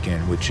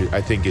Dominican, which I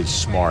think is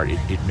smart,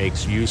 it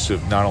makes use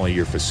of not only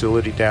your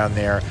facility down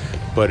there,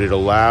 but it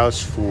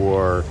allows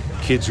for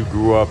kids who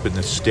grew up in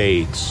the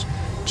States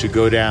to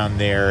go down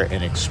there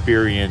and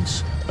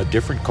experience a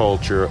different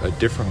culture, a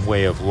different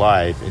way of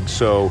life. And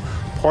so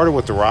part of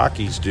what the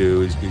Rockies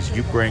do is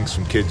you bring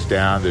some kids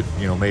down that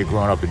may have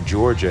grown up in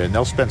Georgia, and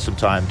they'll spend some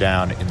time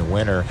down in the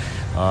winter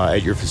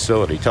at your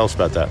facility. Tell us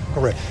about that.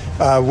 Correct.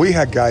 We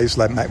had guys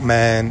like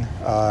McMahon,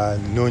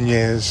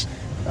 Nunez,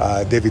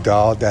 David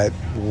Dahl that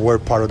were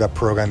part of that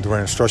program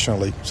during instructional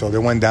league. So they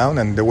went down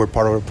and they were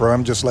part of the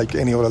program just like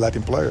any other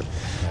Latin player.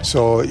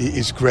 So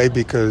it's great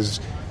because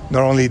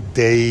not only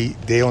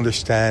they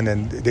understand,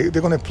 and they're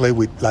going to play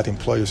with Latin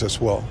players as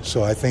well.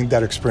 So I think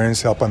that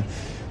experience helped them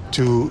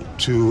to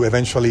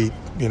eventually,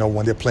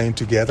 when they're playing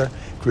together,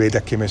 create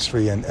that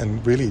chemistry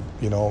and really,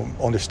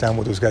 understand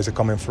where those guys are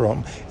coming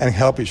from and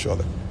help each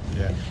other.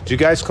 Yeah. Do you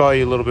guys call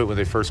you a little bit when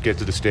they first get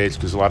to the States?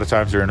 Because a lot of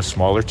times they're in a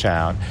smaller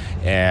town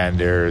and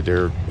they're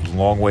a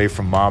long way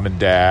from mom and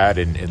dad,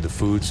 and the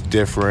food's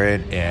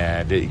different,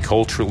 and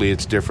culturally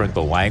it's different.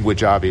 The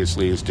language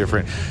obviously is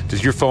different.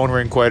 Does your phone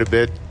ring quite a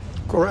bit?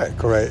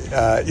 Correct.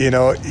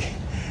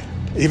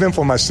 Even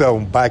for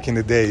myself, back in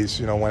the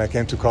days, when I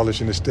came to college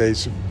in the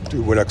States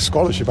with a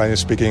scholarship, I didn't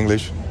speak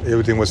English.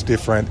 Everything was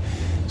different.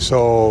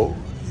 So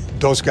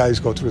those guys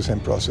go through the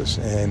same process.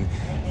 And,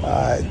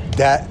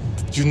 that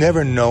you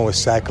never know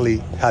exactly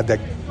how that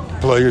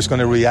player is going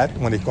to react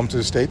when they come to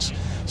the States.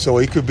 So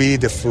it could be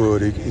the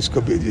food, it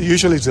could be,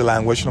 usually it's the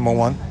language, number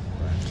one,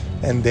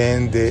 and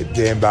then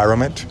the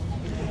environment.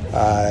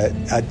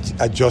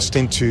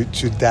 Adjusting to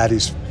that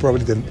is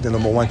probably the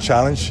number one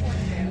challenge.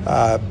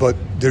 But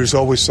there's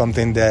always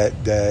something that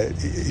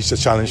is a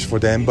challenge for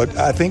them. But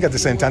I think at the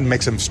same time it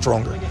makes them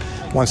stronger.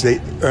 Once they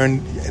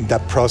earn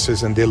that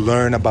process and they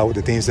learn about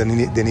the things that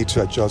they need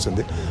to adjust,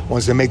 and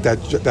once they make that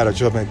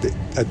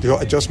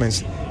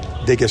adjustments,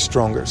 they get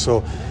stronger.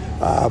 So,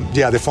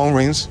 the phone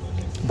rings,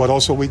 but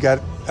also we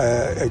got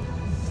a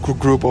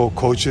group of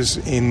coaches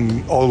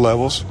in all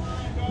levels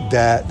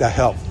that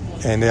help,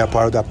 and they are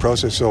part of that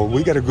process. So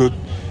we got a good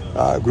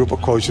group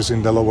of coaches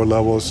in the lower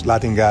levels,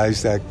 Latin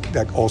guys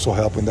that also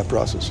help in that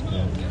process.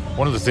 Yeah.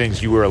 One of the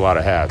things, you wear a lot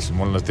of hats, and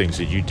one of the things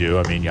that you do,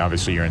 I mean,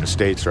 obviously you're in the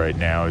States right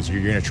now, is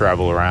you're going to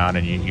travel around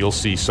and you'll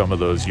see some of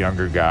those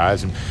younger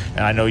guys, and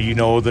I know you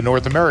know the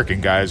North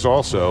American guys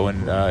also,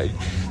 and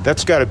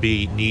that's got to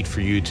be neat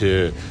for you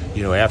to,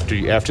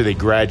 after they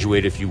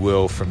graduate, if you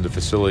will, from the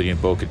facility in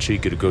Boca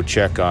Chica, to go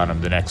check on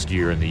them the next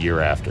year and the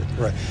year after.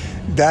 Right.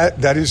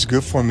 That is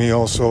good for me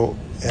also.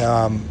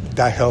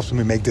 That helps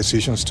me make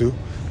decisions too,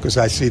 because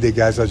I see the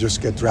guys that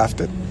just get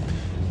drafted.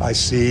 I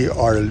see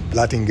our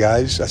Latin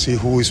guys. I see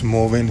who is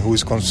moving, who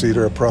is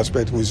considered a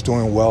prospect, who is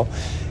doing well.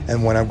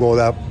 And when I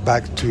go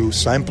back to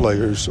sign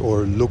players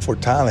or look for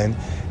talent,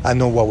 I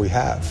know what we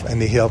have,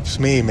 and it helps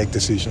me make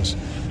decisions.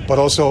 But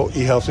also,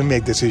 it helps me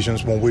make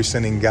decisions when we're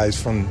sending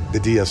guys from the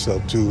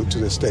DSL to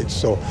the States.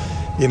 So,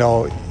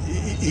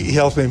 it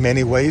helps me in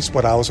many ways,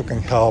 but I also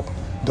can help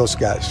those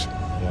guys.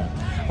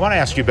 I want to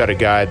ask you about a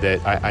guy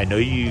that I know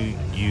you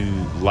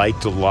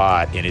liked a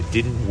lot, and it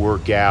didn't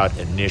work out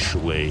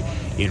initially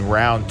in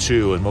round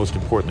two, and most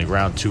importantly,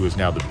 round two is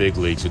now the big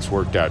leagues. It's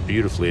worked out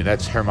beautifully, and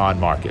that's Germán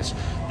Marquez,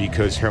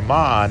 because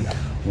Germán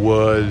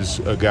was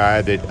a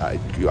guy that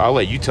I'll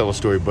let you tell a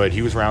story, but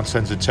he was around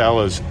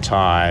Senzatella's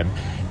time,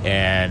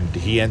 and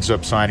he ends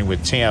up signing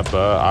with Tampa.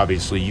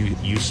 Obviously,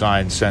 you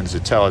signed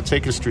Senzatella.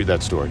 Take us through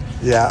that story.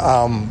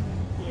 Yeah,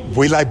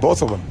 we like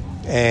both of them.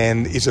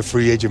 And it's a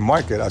free agent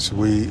market, as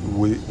we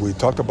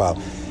talked about.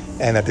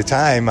 And at the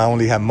time, I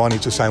only had money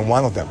to sign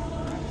one of them.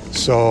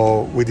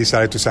 So we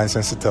decided to sign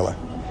Senzatella.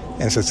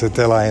 And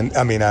Senzatella,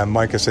 and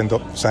Marquez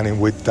ended up signing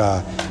with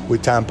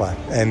Tampa.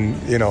 And,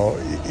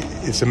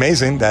 it's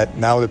amazing that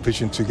now they're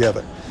pitching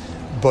together.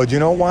 But you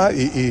know what?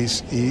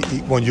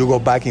 When you go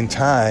back in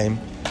time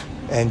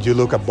and you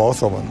look at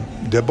both of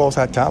them, they both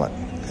had talent.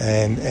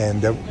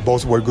 And they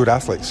both were good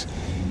athletes.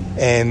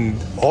 And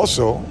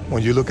also,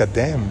 when you look at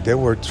them, they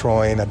were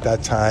throwing at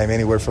that time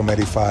anywhere from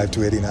 85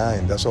 to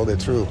 89. That's all they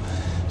threw.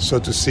 So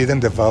to see them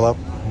develop,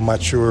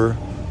 mature,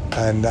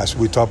 and as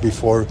we talked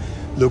before,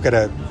 look at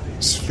a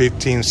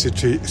 15,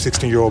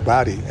 16-year-old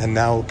body. And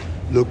now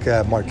look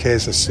at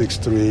Marquez at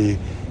 6'3",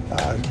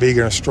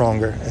 bigger and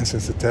stronger. And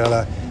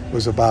Senzatella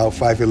was about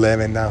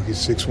 5'11", now he's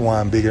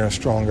 6'1", bigger and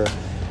stronger.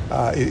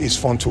 It's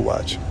fun to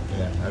watch.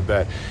 Yeah, I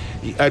bet.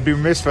 I'd be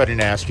remiss if I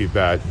didn't ask you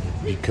about,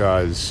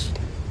 because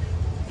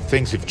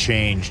things have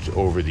changed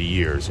over the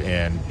years,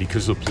 and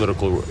because of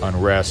political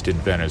unrest in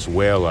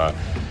Venezuela,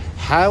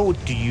 how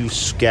do you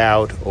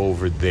scout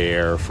over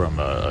there from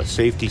a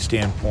safety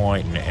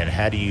standpoint, and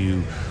how do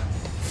you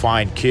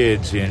find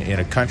kids in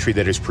a country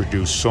that has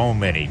produced so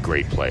many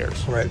great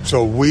players? Right.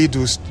 So we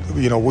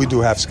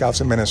do have scouts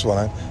in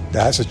Venezuela.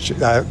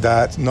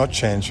 That's not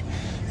changed,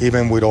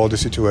 even with all the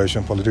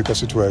situation, political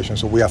situation.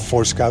 So we have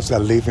 4 scouts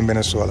that live in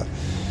Venezuela.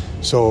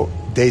 So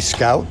they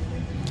scout,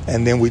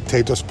 and then we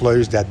take those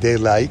players that they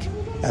like,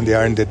 and they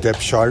are in the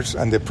depth charts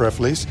and the pref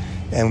list,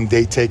 and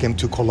they take them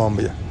to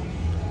Colombia.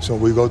 So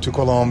we go to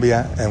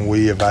Colombia, and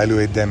we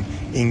evaluate them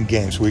in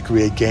games. We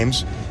create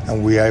games,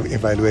 and we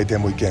evaluate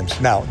them with games.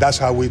 Now, that's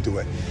how we do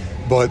it.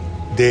 But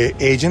the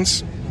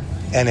agents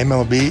and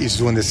MLB is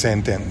doing the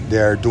same thing. They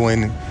are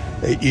doing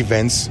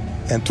events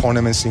and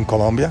tournaments in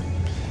Colombia,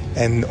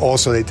 and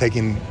also they're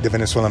taking the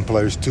Venezuelan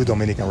players to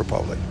Dominican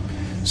Republic.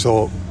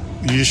 So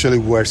usually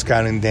we're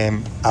scouting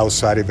them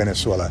outside of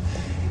Venezuela.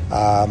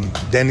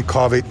 Then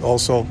COVID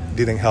also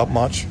didn't help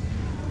much,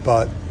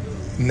 but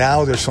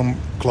now there's some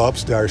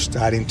clubs that are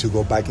starting to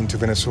go back into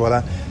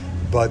Venezuela,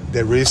 but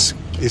the risk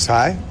is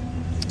high.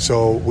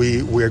 So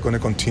we are going to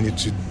continue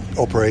to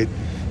operate,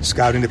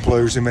 scouting the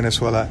players in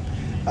Venezuela,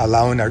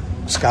 allowing our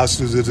scouts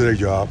to do their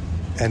job,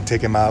 and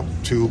take them out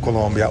to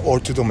Colombia or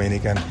to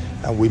Dominican,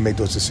 and we make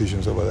those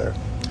decisions over there.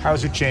 How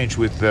has it changed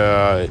with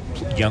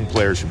young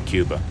players from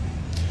Cuba?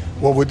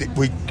 Well,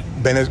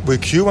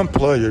 with Cuban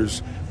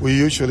players, we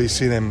usually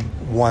see them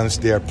once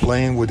they are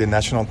playing with the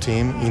national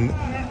team in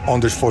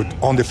under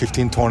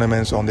 15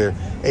 tournaments, under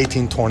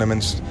 18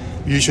 tournaments.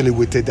 Usually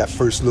we take that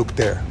first look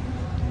there,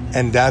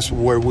 and that's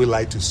where we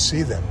like to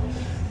see them.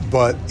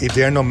 But if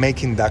they're not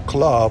making that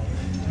club,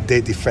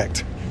 they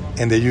defect,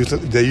 and they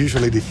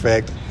usually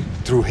defect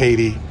through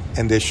Haiti,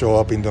 and they show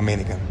up in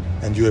Dominican,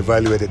 and you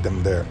evaluated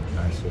them there.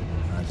 I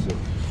see.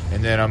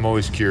 And then I'm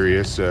always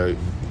curious,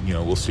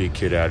 we'll see a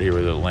kid out here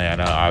with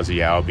Atlanta, Ozzy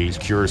Albies,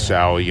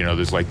 Curacao.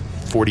 There's like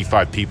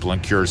 45 people in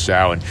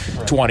Curacao, and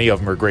 20 of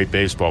them are great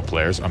baseball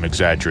players. I'm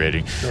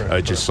exaggerating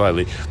just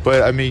slightly.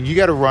 But, I mean, you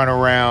got to run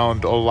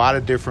around a lot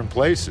of different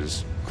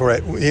places.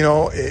 Correct.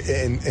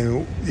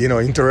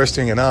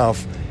 Interesting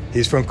enough,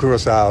 he's from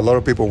Curacao. A lot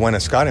of people went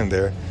and scout him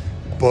there.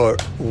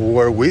 But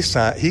where he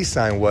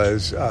signed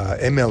was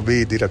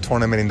MLB did a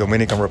tournament in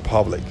Dominican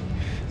Republic,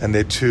 and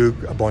they took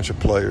a bunch of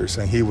players,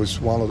 and he was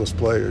one of those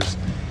players.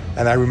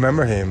 And I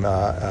remember him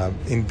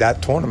in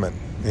that tournament,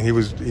 and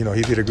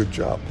he did a good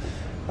job.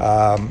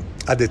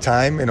 At the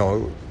time,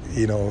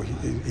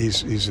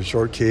 he's a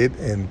short kid,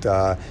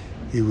 and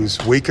he was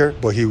weaker,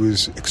 but he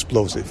was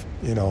explosive,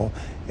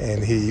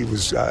 and he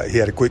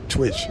had a quick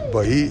twitch.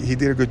 But he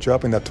did a good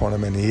job in that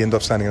tournament. He ended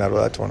up signing out of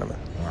that tournament.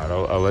 All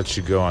right, I'll let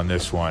you go on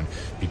this one,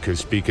 because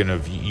speaking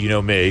of,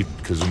 me,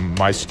 because of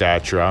my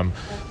stature, I'm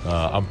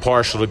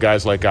partial to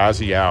guys like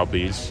Ozzy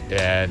Albies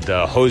and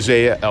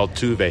Jose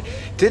Altuve.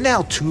 Didn't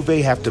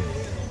Altuve have to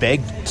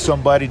beg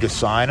somebody to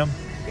sign him?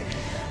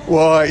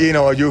 Well,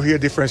 you hear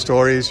different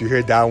stories. You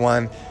hear that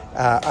one.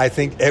 I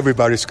think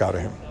everybody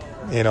scouted him,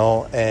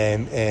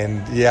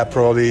 and yeah,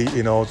 probably,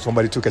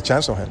 somebody took a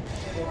chance on him.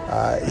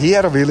 He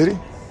had ability,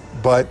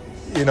 but,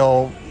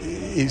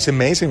 it's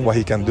amazing what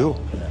he can do,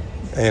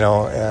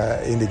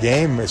 in the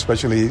game,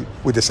 especially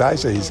with the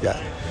size that he's got.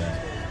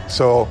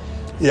 So,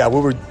 yeah,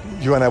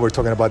 you and I were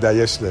talking about that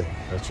yesterday.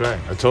 That's right.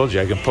 I told you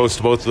I can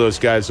post both of those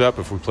guys up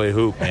if we play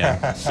hoop,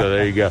 man. So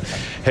there you go.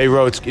 Hey,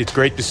 Ro, it's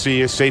great to see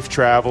you. Safe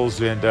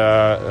travels and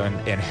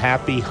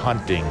happy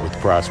hunting with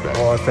prospects.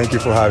 Oh, thank you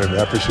for having me.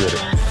 I appreciate it.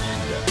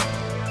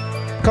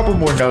 A couple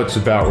more notes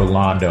about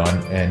Rolando,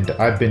 and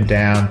I've been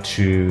down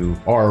to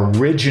our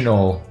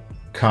original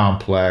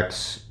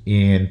complex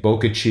in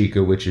Boca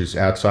Chica, which is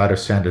outside of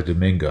Santo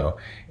Domingo,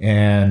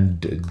 and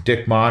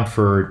Dick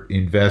Monfort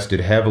invested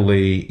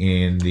heavily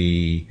in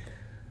the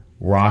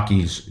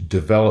Rockies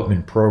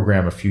development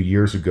program a few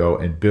years ago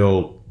and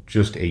built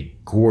just a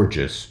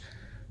gorgeous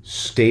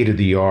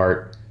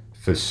state-of-the-art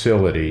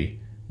facility,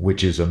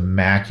 which is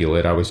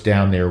immaculate. I was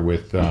down there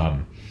with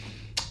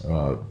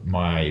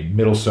my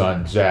middle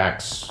son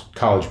Zach's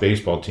college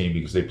baseball team,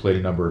 because they played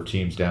a number of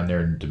teams down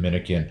there in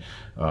Dominican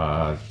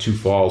 2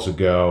 falls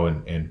ago,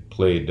 and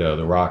played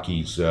the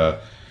Rockies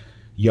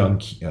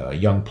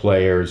young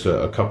players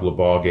a couple of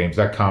ball games.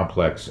 That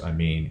complex,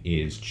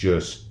 is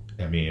just,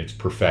 it's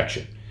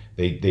perfection.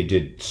 They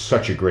did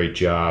such a great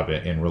job,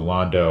 and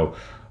Rolando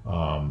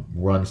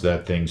runs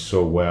that thing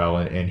so well,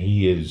 and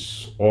he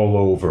is all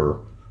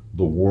over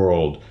the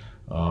world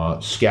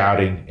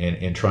scouting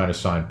and trying to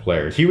sign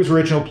players. He was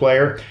original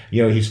player.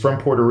 He's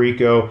from Puerto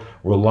Rico.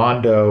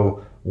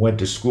 Rolando went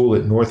to school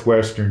at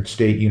Northwestern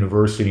State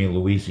University in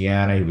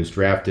Louisiana. He was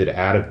drafted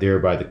out of there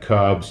by the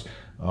Cubs,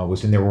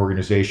 was in their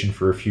organization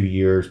for a few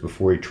years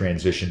before he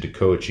transitioned to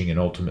coaching and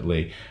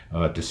ultimately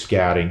to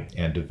scouting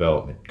and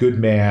development. Good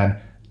man,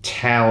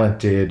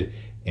 talented,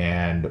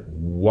 and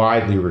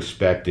widely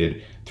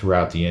respected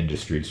throughout the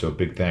industry. So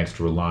big thanks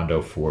to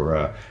Rolando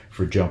for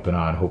jumping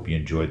on. Hope you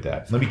enjoyed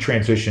that. Let me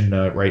transition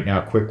right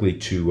now quickly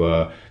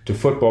to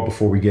football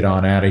before we get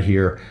on out of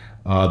here.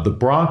 The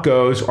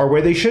Broncos are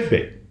where they should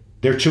be.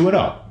 They're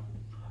 2-0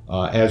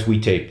 as we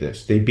tape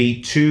this. They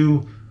beat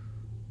 2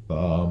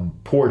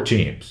 poor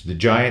teams. The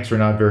Giants are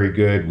not very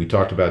good. We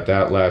talked about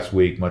that last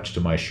week, much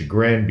to my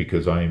chagrin,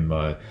 because I'm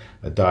a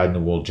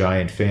dyed-in-the-wool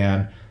Giant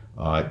fan.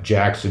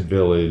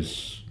 Jacksonville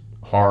is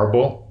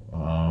horrible.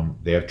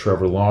 They have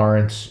Trevor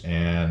Lawrence,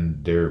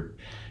 and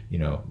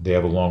they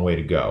have a long way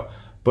to go.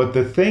 But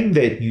the thing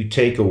that you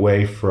take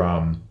away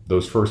from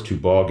those first 2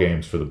 ball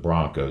games for the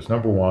Broncos,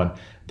 number one,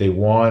 they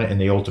won,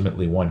 and they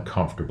ultimately won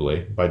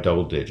comfortably by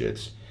double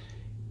digits.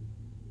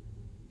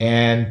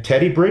 And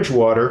Teddy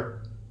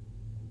Bridgewater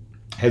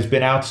has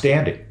been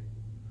outstanding.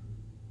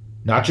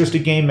 Not just a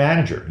game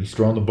manager. He's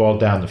thrown the ball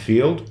down the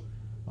field.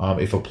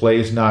 If a play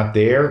is not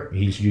there,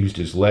 he's used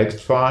his legs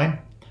fine.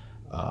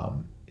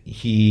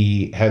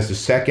 He has the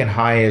second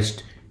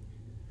highest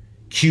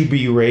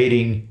QB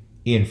rating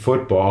in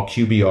football,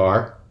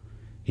 QBR.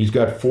 He's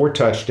got 4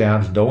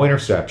 touchdowns, no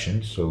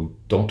interceptions, so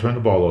don't turn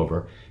the ball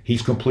over.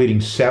 He's completing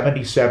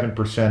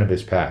 77% of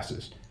his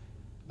passes.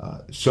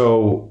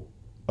 So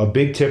a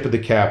big tip of the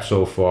cap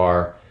so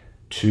far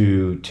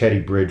to Teddy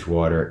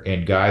Bridgewater,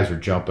 and guys are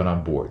jumping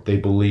on board. They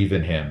believe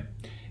in him.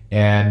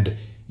 And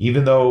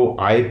even though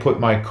I put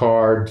my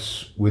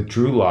cards with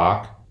Drew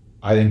Lock,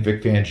 I think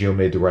Vic Fangio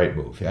made the right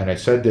move. And I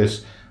said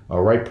this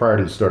right prior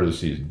to the start of the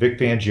season. Vic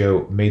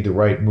Fangio made the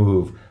right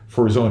move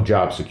for his own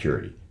job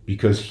security,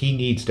 because he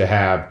needs to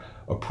have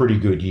a pretty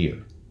good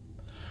year.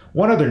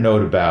 One other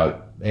note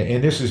about,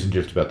 and this isn't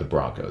just about the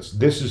Broncos,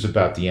 this is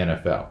about the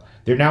NFL.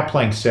 They're now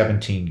playing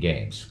 17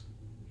 games.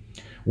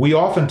 We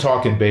often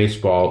talk in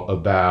baseball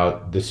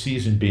about the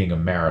season being a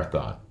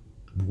marathon,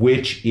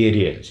 which it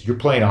is. You're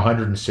playing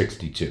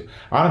 162.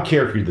 I don't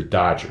care if you're the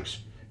Dodgers.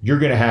 You're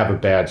going to have a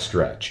bad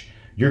stretch.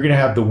 You're going to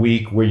have the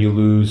week where you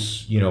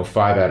lose,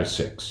 5 out of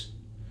 6.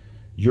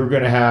 You're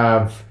going to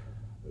have,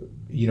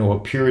 a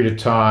period of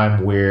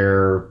time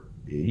where,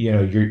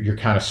 you're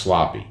kind of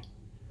sloppy.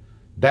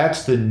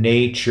 That's the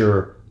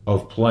nature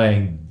of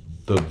playing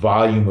the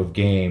volume of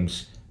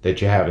games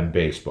that you have in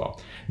baseball.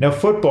 Now,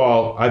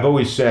 football, I've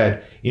always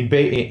said,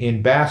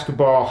 in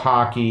basketball,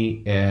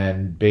 hockey,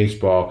 and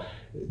baseball,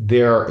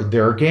 there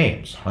are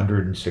games.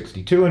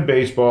 162 in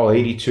baseball,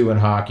 82 in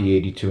hockey,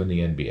 82 in the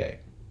NBA.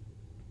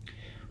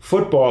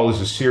 Football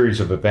is a series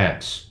of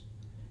events,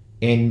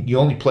 and you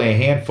only play a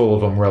handful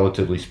of them,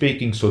 relatively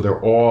speaking, so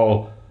they're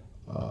all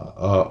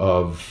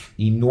of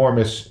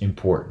enormous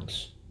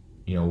importance.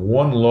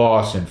 One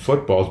loss in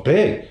football is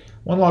big.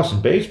 One loss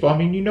in baseball,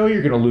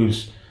 you're going to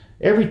lose.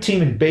 Every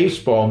team in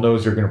baseball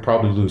knows they're going to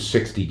probably lose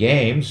 60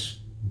 games,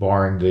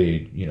 barring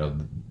the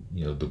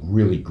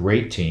really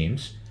great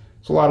teams.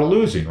 It's a lot of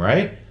losing,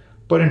 right?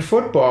 But in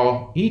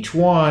football, each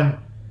one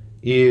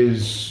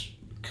is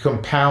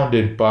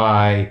compounded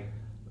by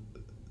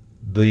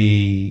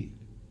the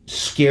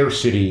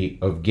scarcity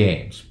of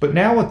games. But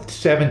now with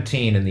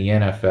 17 in the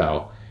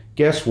NFL,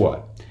 guess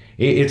what?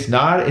 It's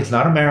not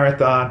a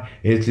marathon.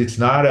 It's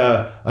not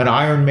an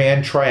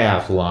Ironman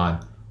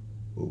triathlon,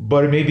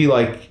 but it may be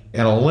like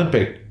an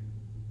Olympic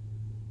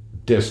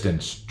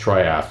distance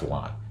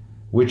triathlon,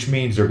 which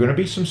means there are going to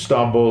be some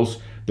stumbles.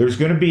 There's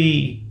going to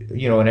be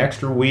an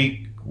extra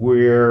week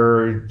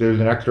where there's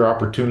an extra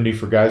opportunity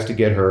for guys to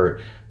get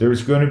hurt.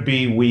 There's going to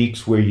be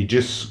weeks where you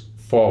just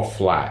fall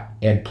flat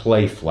and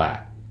play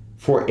flat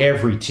for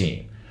every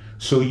team.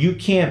 So you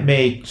can't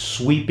make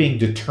sweeping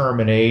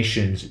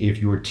determinations if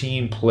your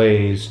team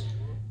plays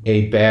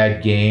a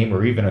bad game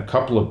or even a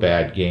couple of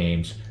bad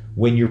games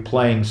when you're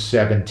playing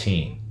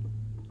 17.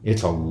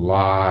 It's a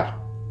lot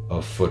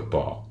of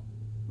football.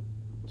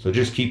 So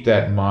just keep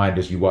that in mind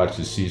as you watch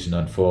the season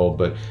unfold.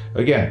 But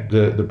again,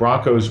 the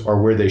Broncos are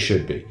where they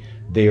should be.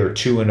 They are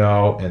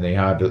 2-0, and they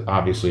had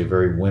obviously a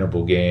very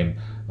winnable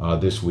game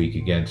this week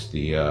against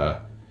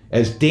the,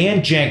 as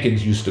Dan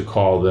Jenkins used to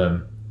call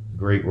them,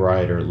 great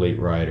writer, late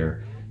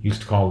writer,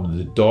 used to call them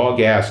the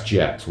dog-ass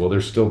Jets. Well,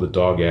 they're still the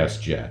dog-ass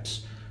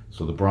Jets.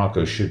 So the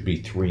Broncos should be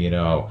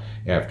 3-0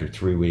 after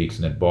 3 weeks,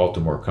 and then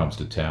Baltimore comes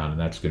to town, and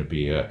that's going to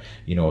be a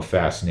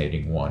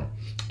fascinating one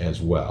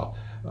as well.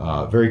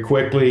 Very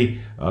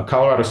quickly,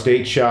 Colorado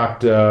State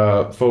shocked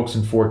folks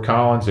in Fort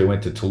Collins. They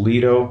went to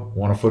Toledo,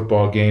 won a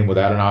football game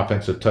without an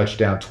offensive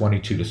touchdown,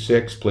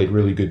 22-6. Played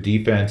really good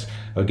defense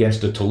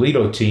against a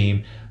Toledo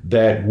team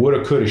that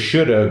woulda, coulda,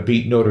 shoulda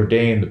beat Notre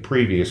Dame the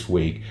previous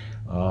week.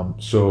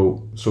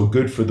 So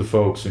good for the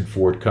folks in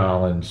Fort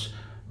Collins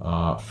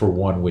for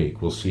 1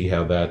 week. We'll see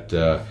how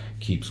that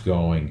keeps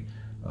going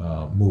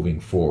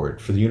moving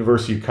forward. For the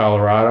University of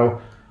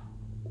Colorado,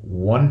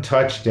 1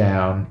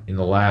 touchdown in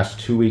the last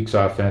 2 weeks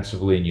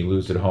offensively, and you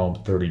lose at home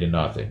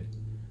 30-0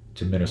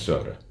 to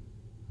Minnesota.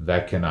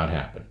 That cannot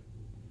happen.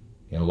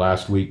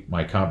 Last week,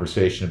 my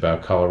conversation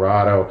about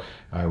Colorado,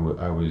 I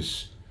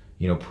was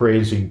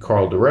praising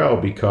Carl Durrell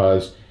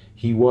because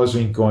he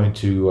wasn't going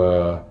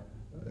to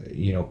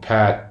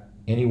pat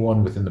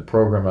anyone within the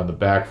program on the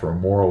back for a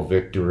moral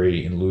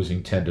victory in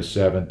losing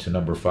 10-7 to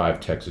number 5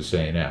 Texas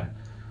A&M.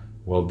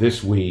 Well,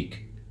 this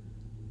week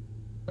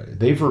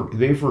they've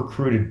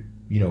recruited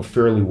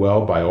fairly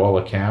well by all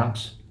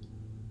accounts.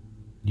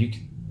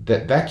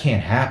 That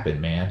can't happen,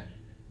 man.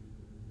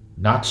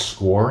 Not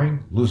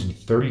scoring, losing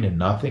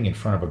 30-0 in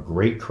front of a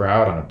great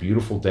crowd on a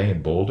beautiful day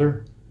in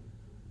Boulder.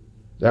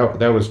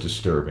 That was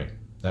disturbing.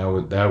 That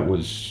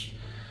was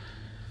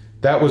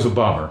a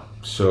bummer.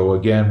 So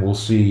again, we'll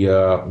see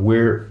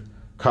where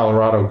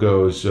Colorado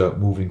goes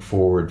moving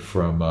forward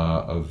from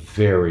a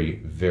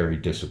very, very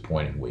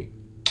disappointing week.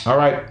 All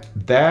right,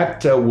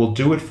 that will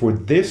do it for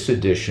this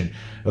edition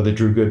of the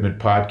Drew Goodman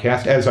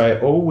Podcast. As I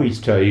always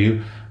tell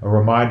you, a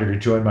reminder to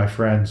join my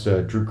friends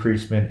Drew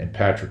Kreisman and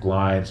Patrick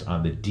Lyons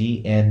on the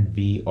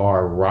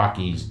DNVR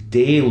Rockies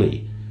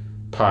Daily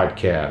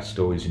Podcast.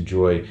 Always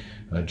enjoy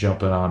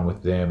jumping on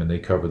with them, and they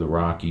cover the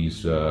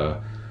Rockies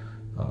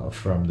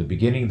from the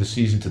beginning of the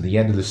season to the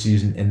end of the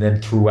season, and then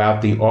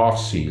throughout the off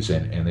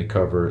season, and they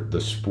cover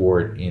the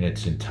sport in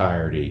its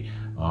entirety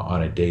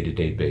on a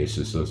day-to-day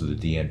basis. Those are the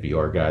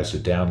DNVR guys. So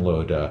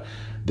download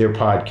their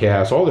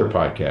podcasts, all their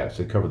podcasts.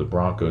 They cover the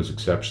Broncos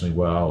exceptionally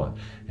well,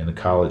 and the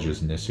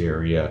colleges in this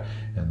area,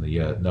 and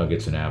the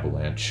Nuggets and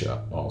Avalanche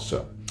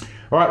also.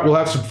 All right, we'll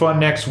have some fun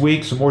next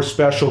week. Some more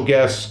special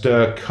guests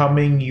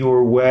coming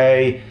your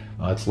way.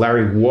 It's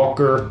Larry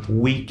Walker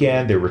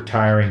weekend. They're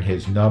retiring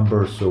his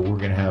number, so we're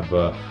going to have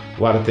a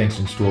lot of things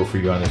in store for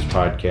you on this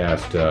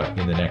podcast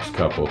in the next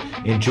couple.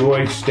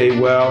 Enjoy, stay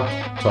well,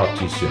 talk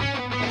to you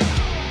soon.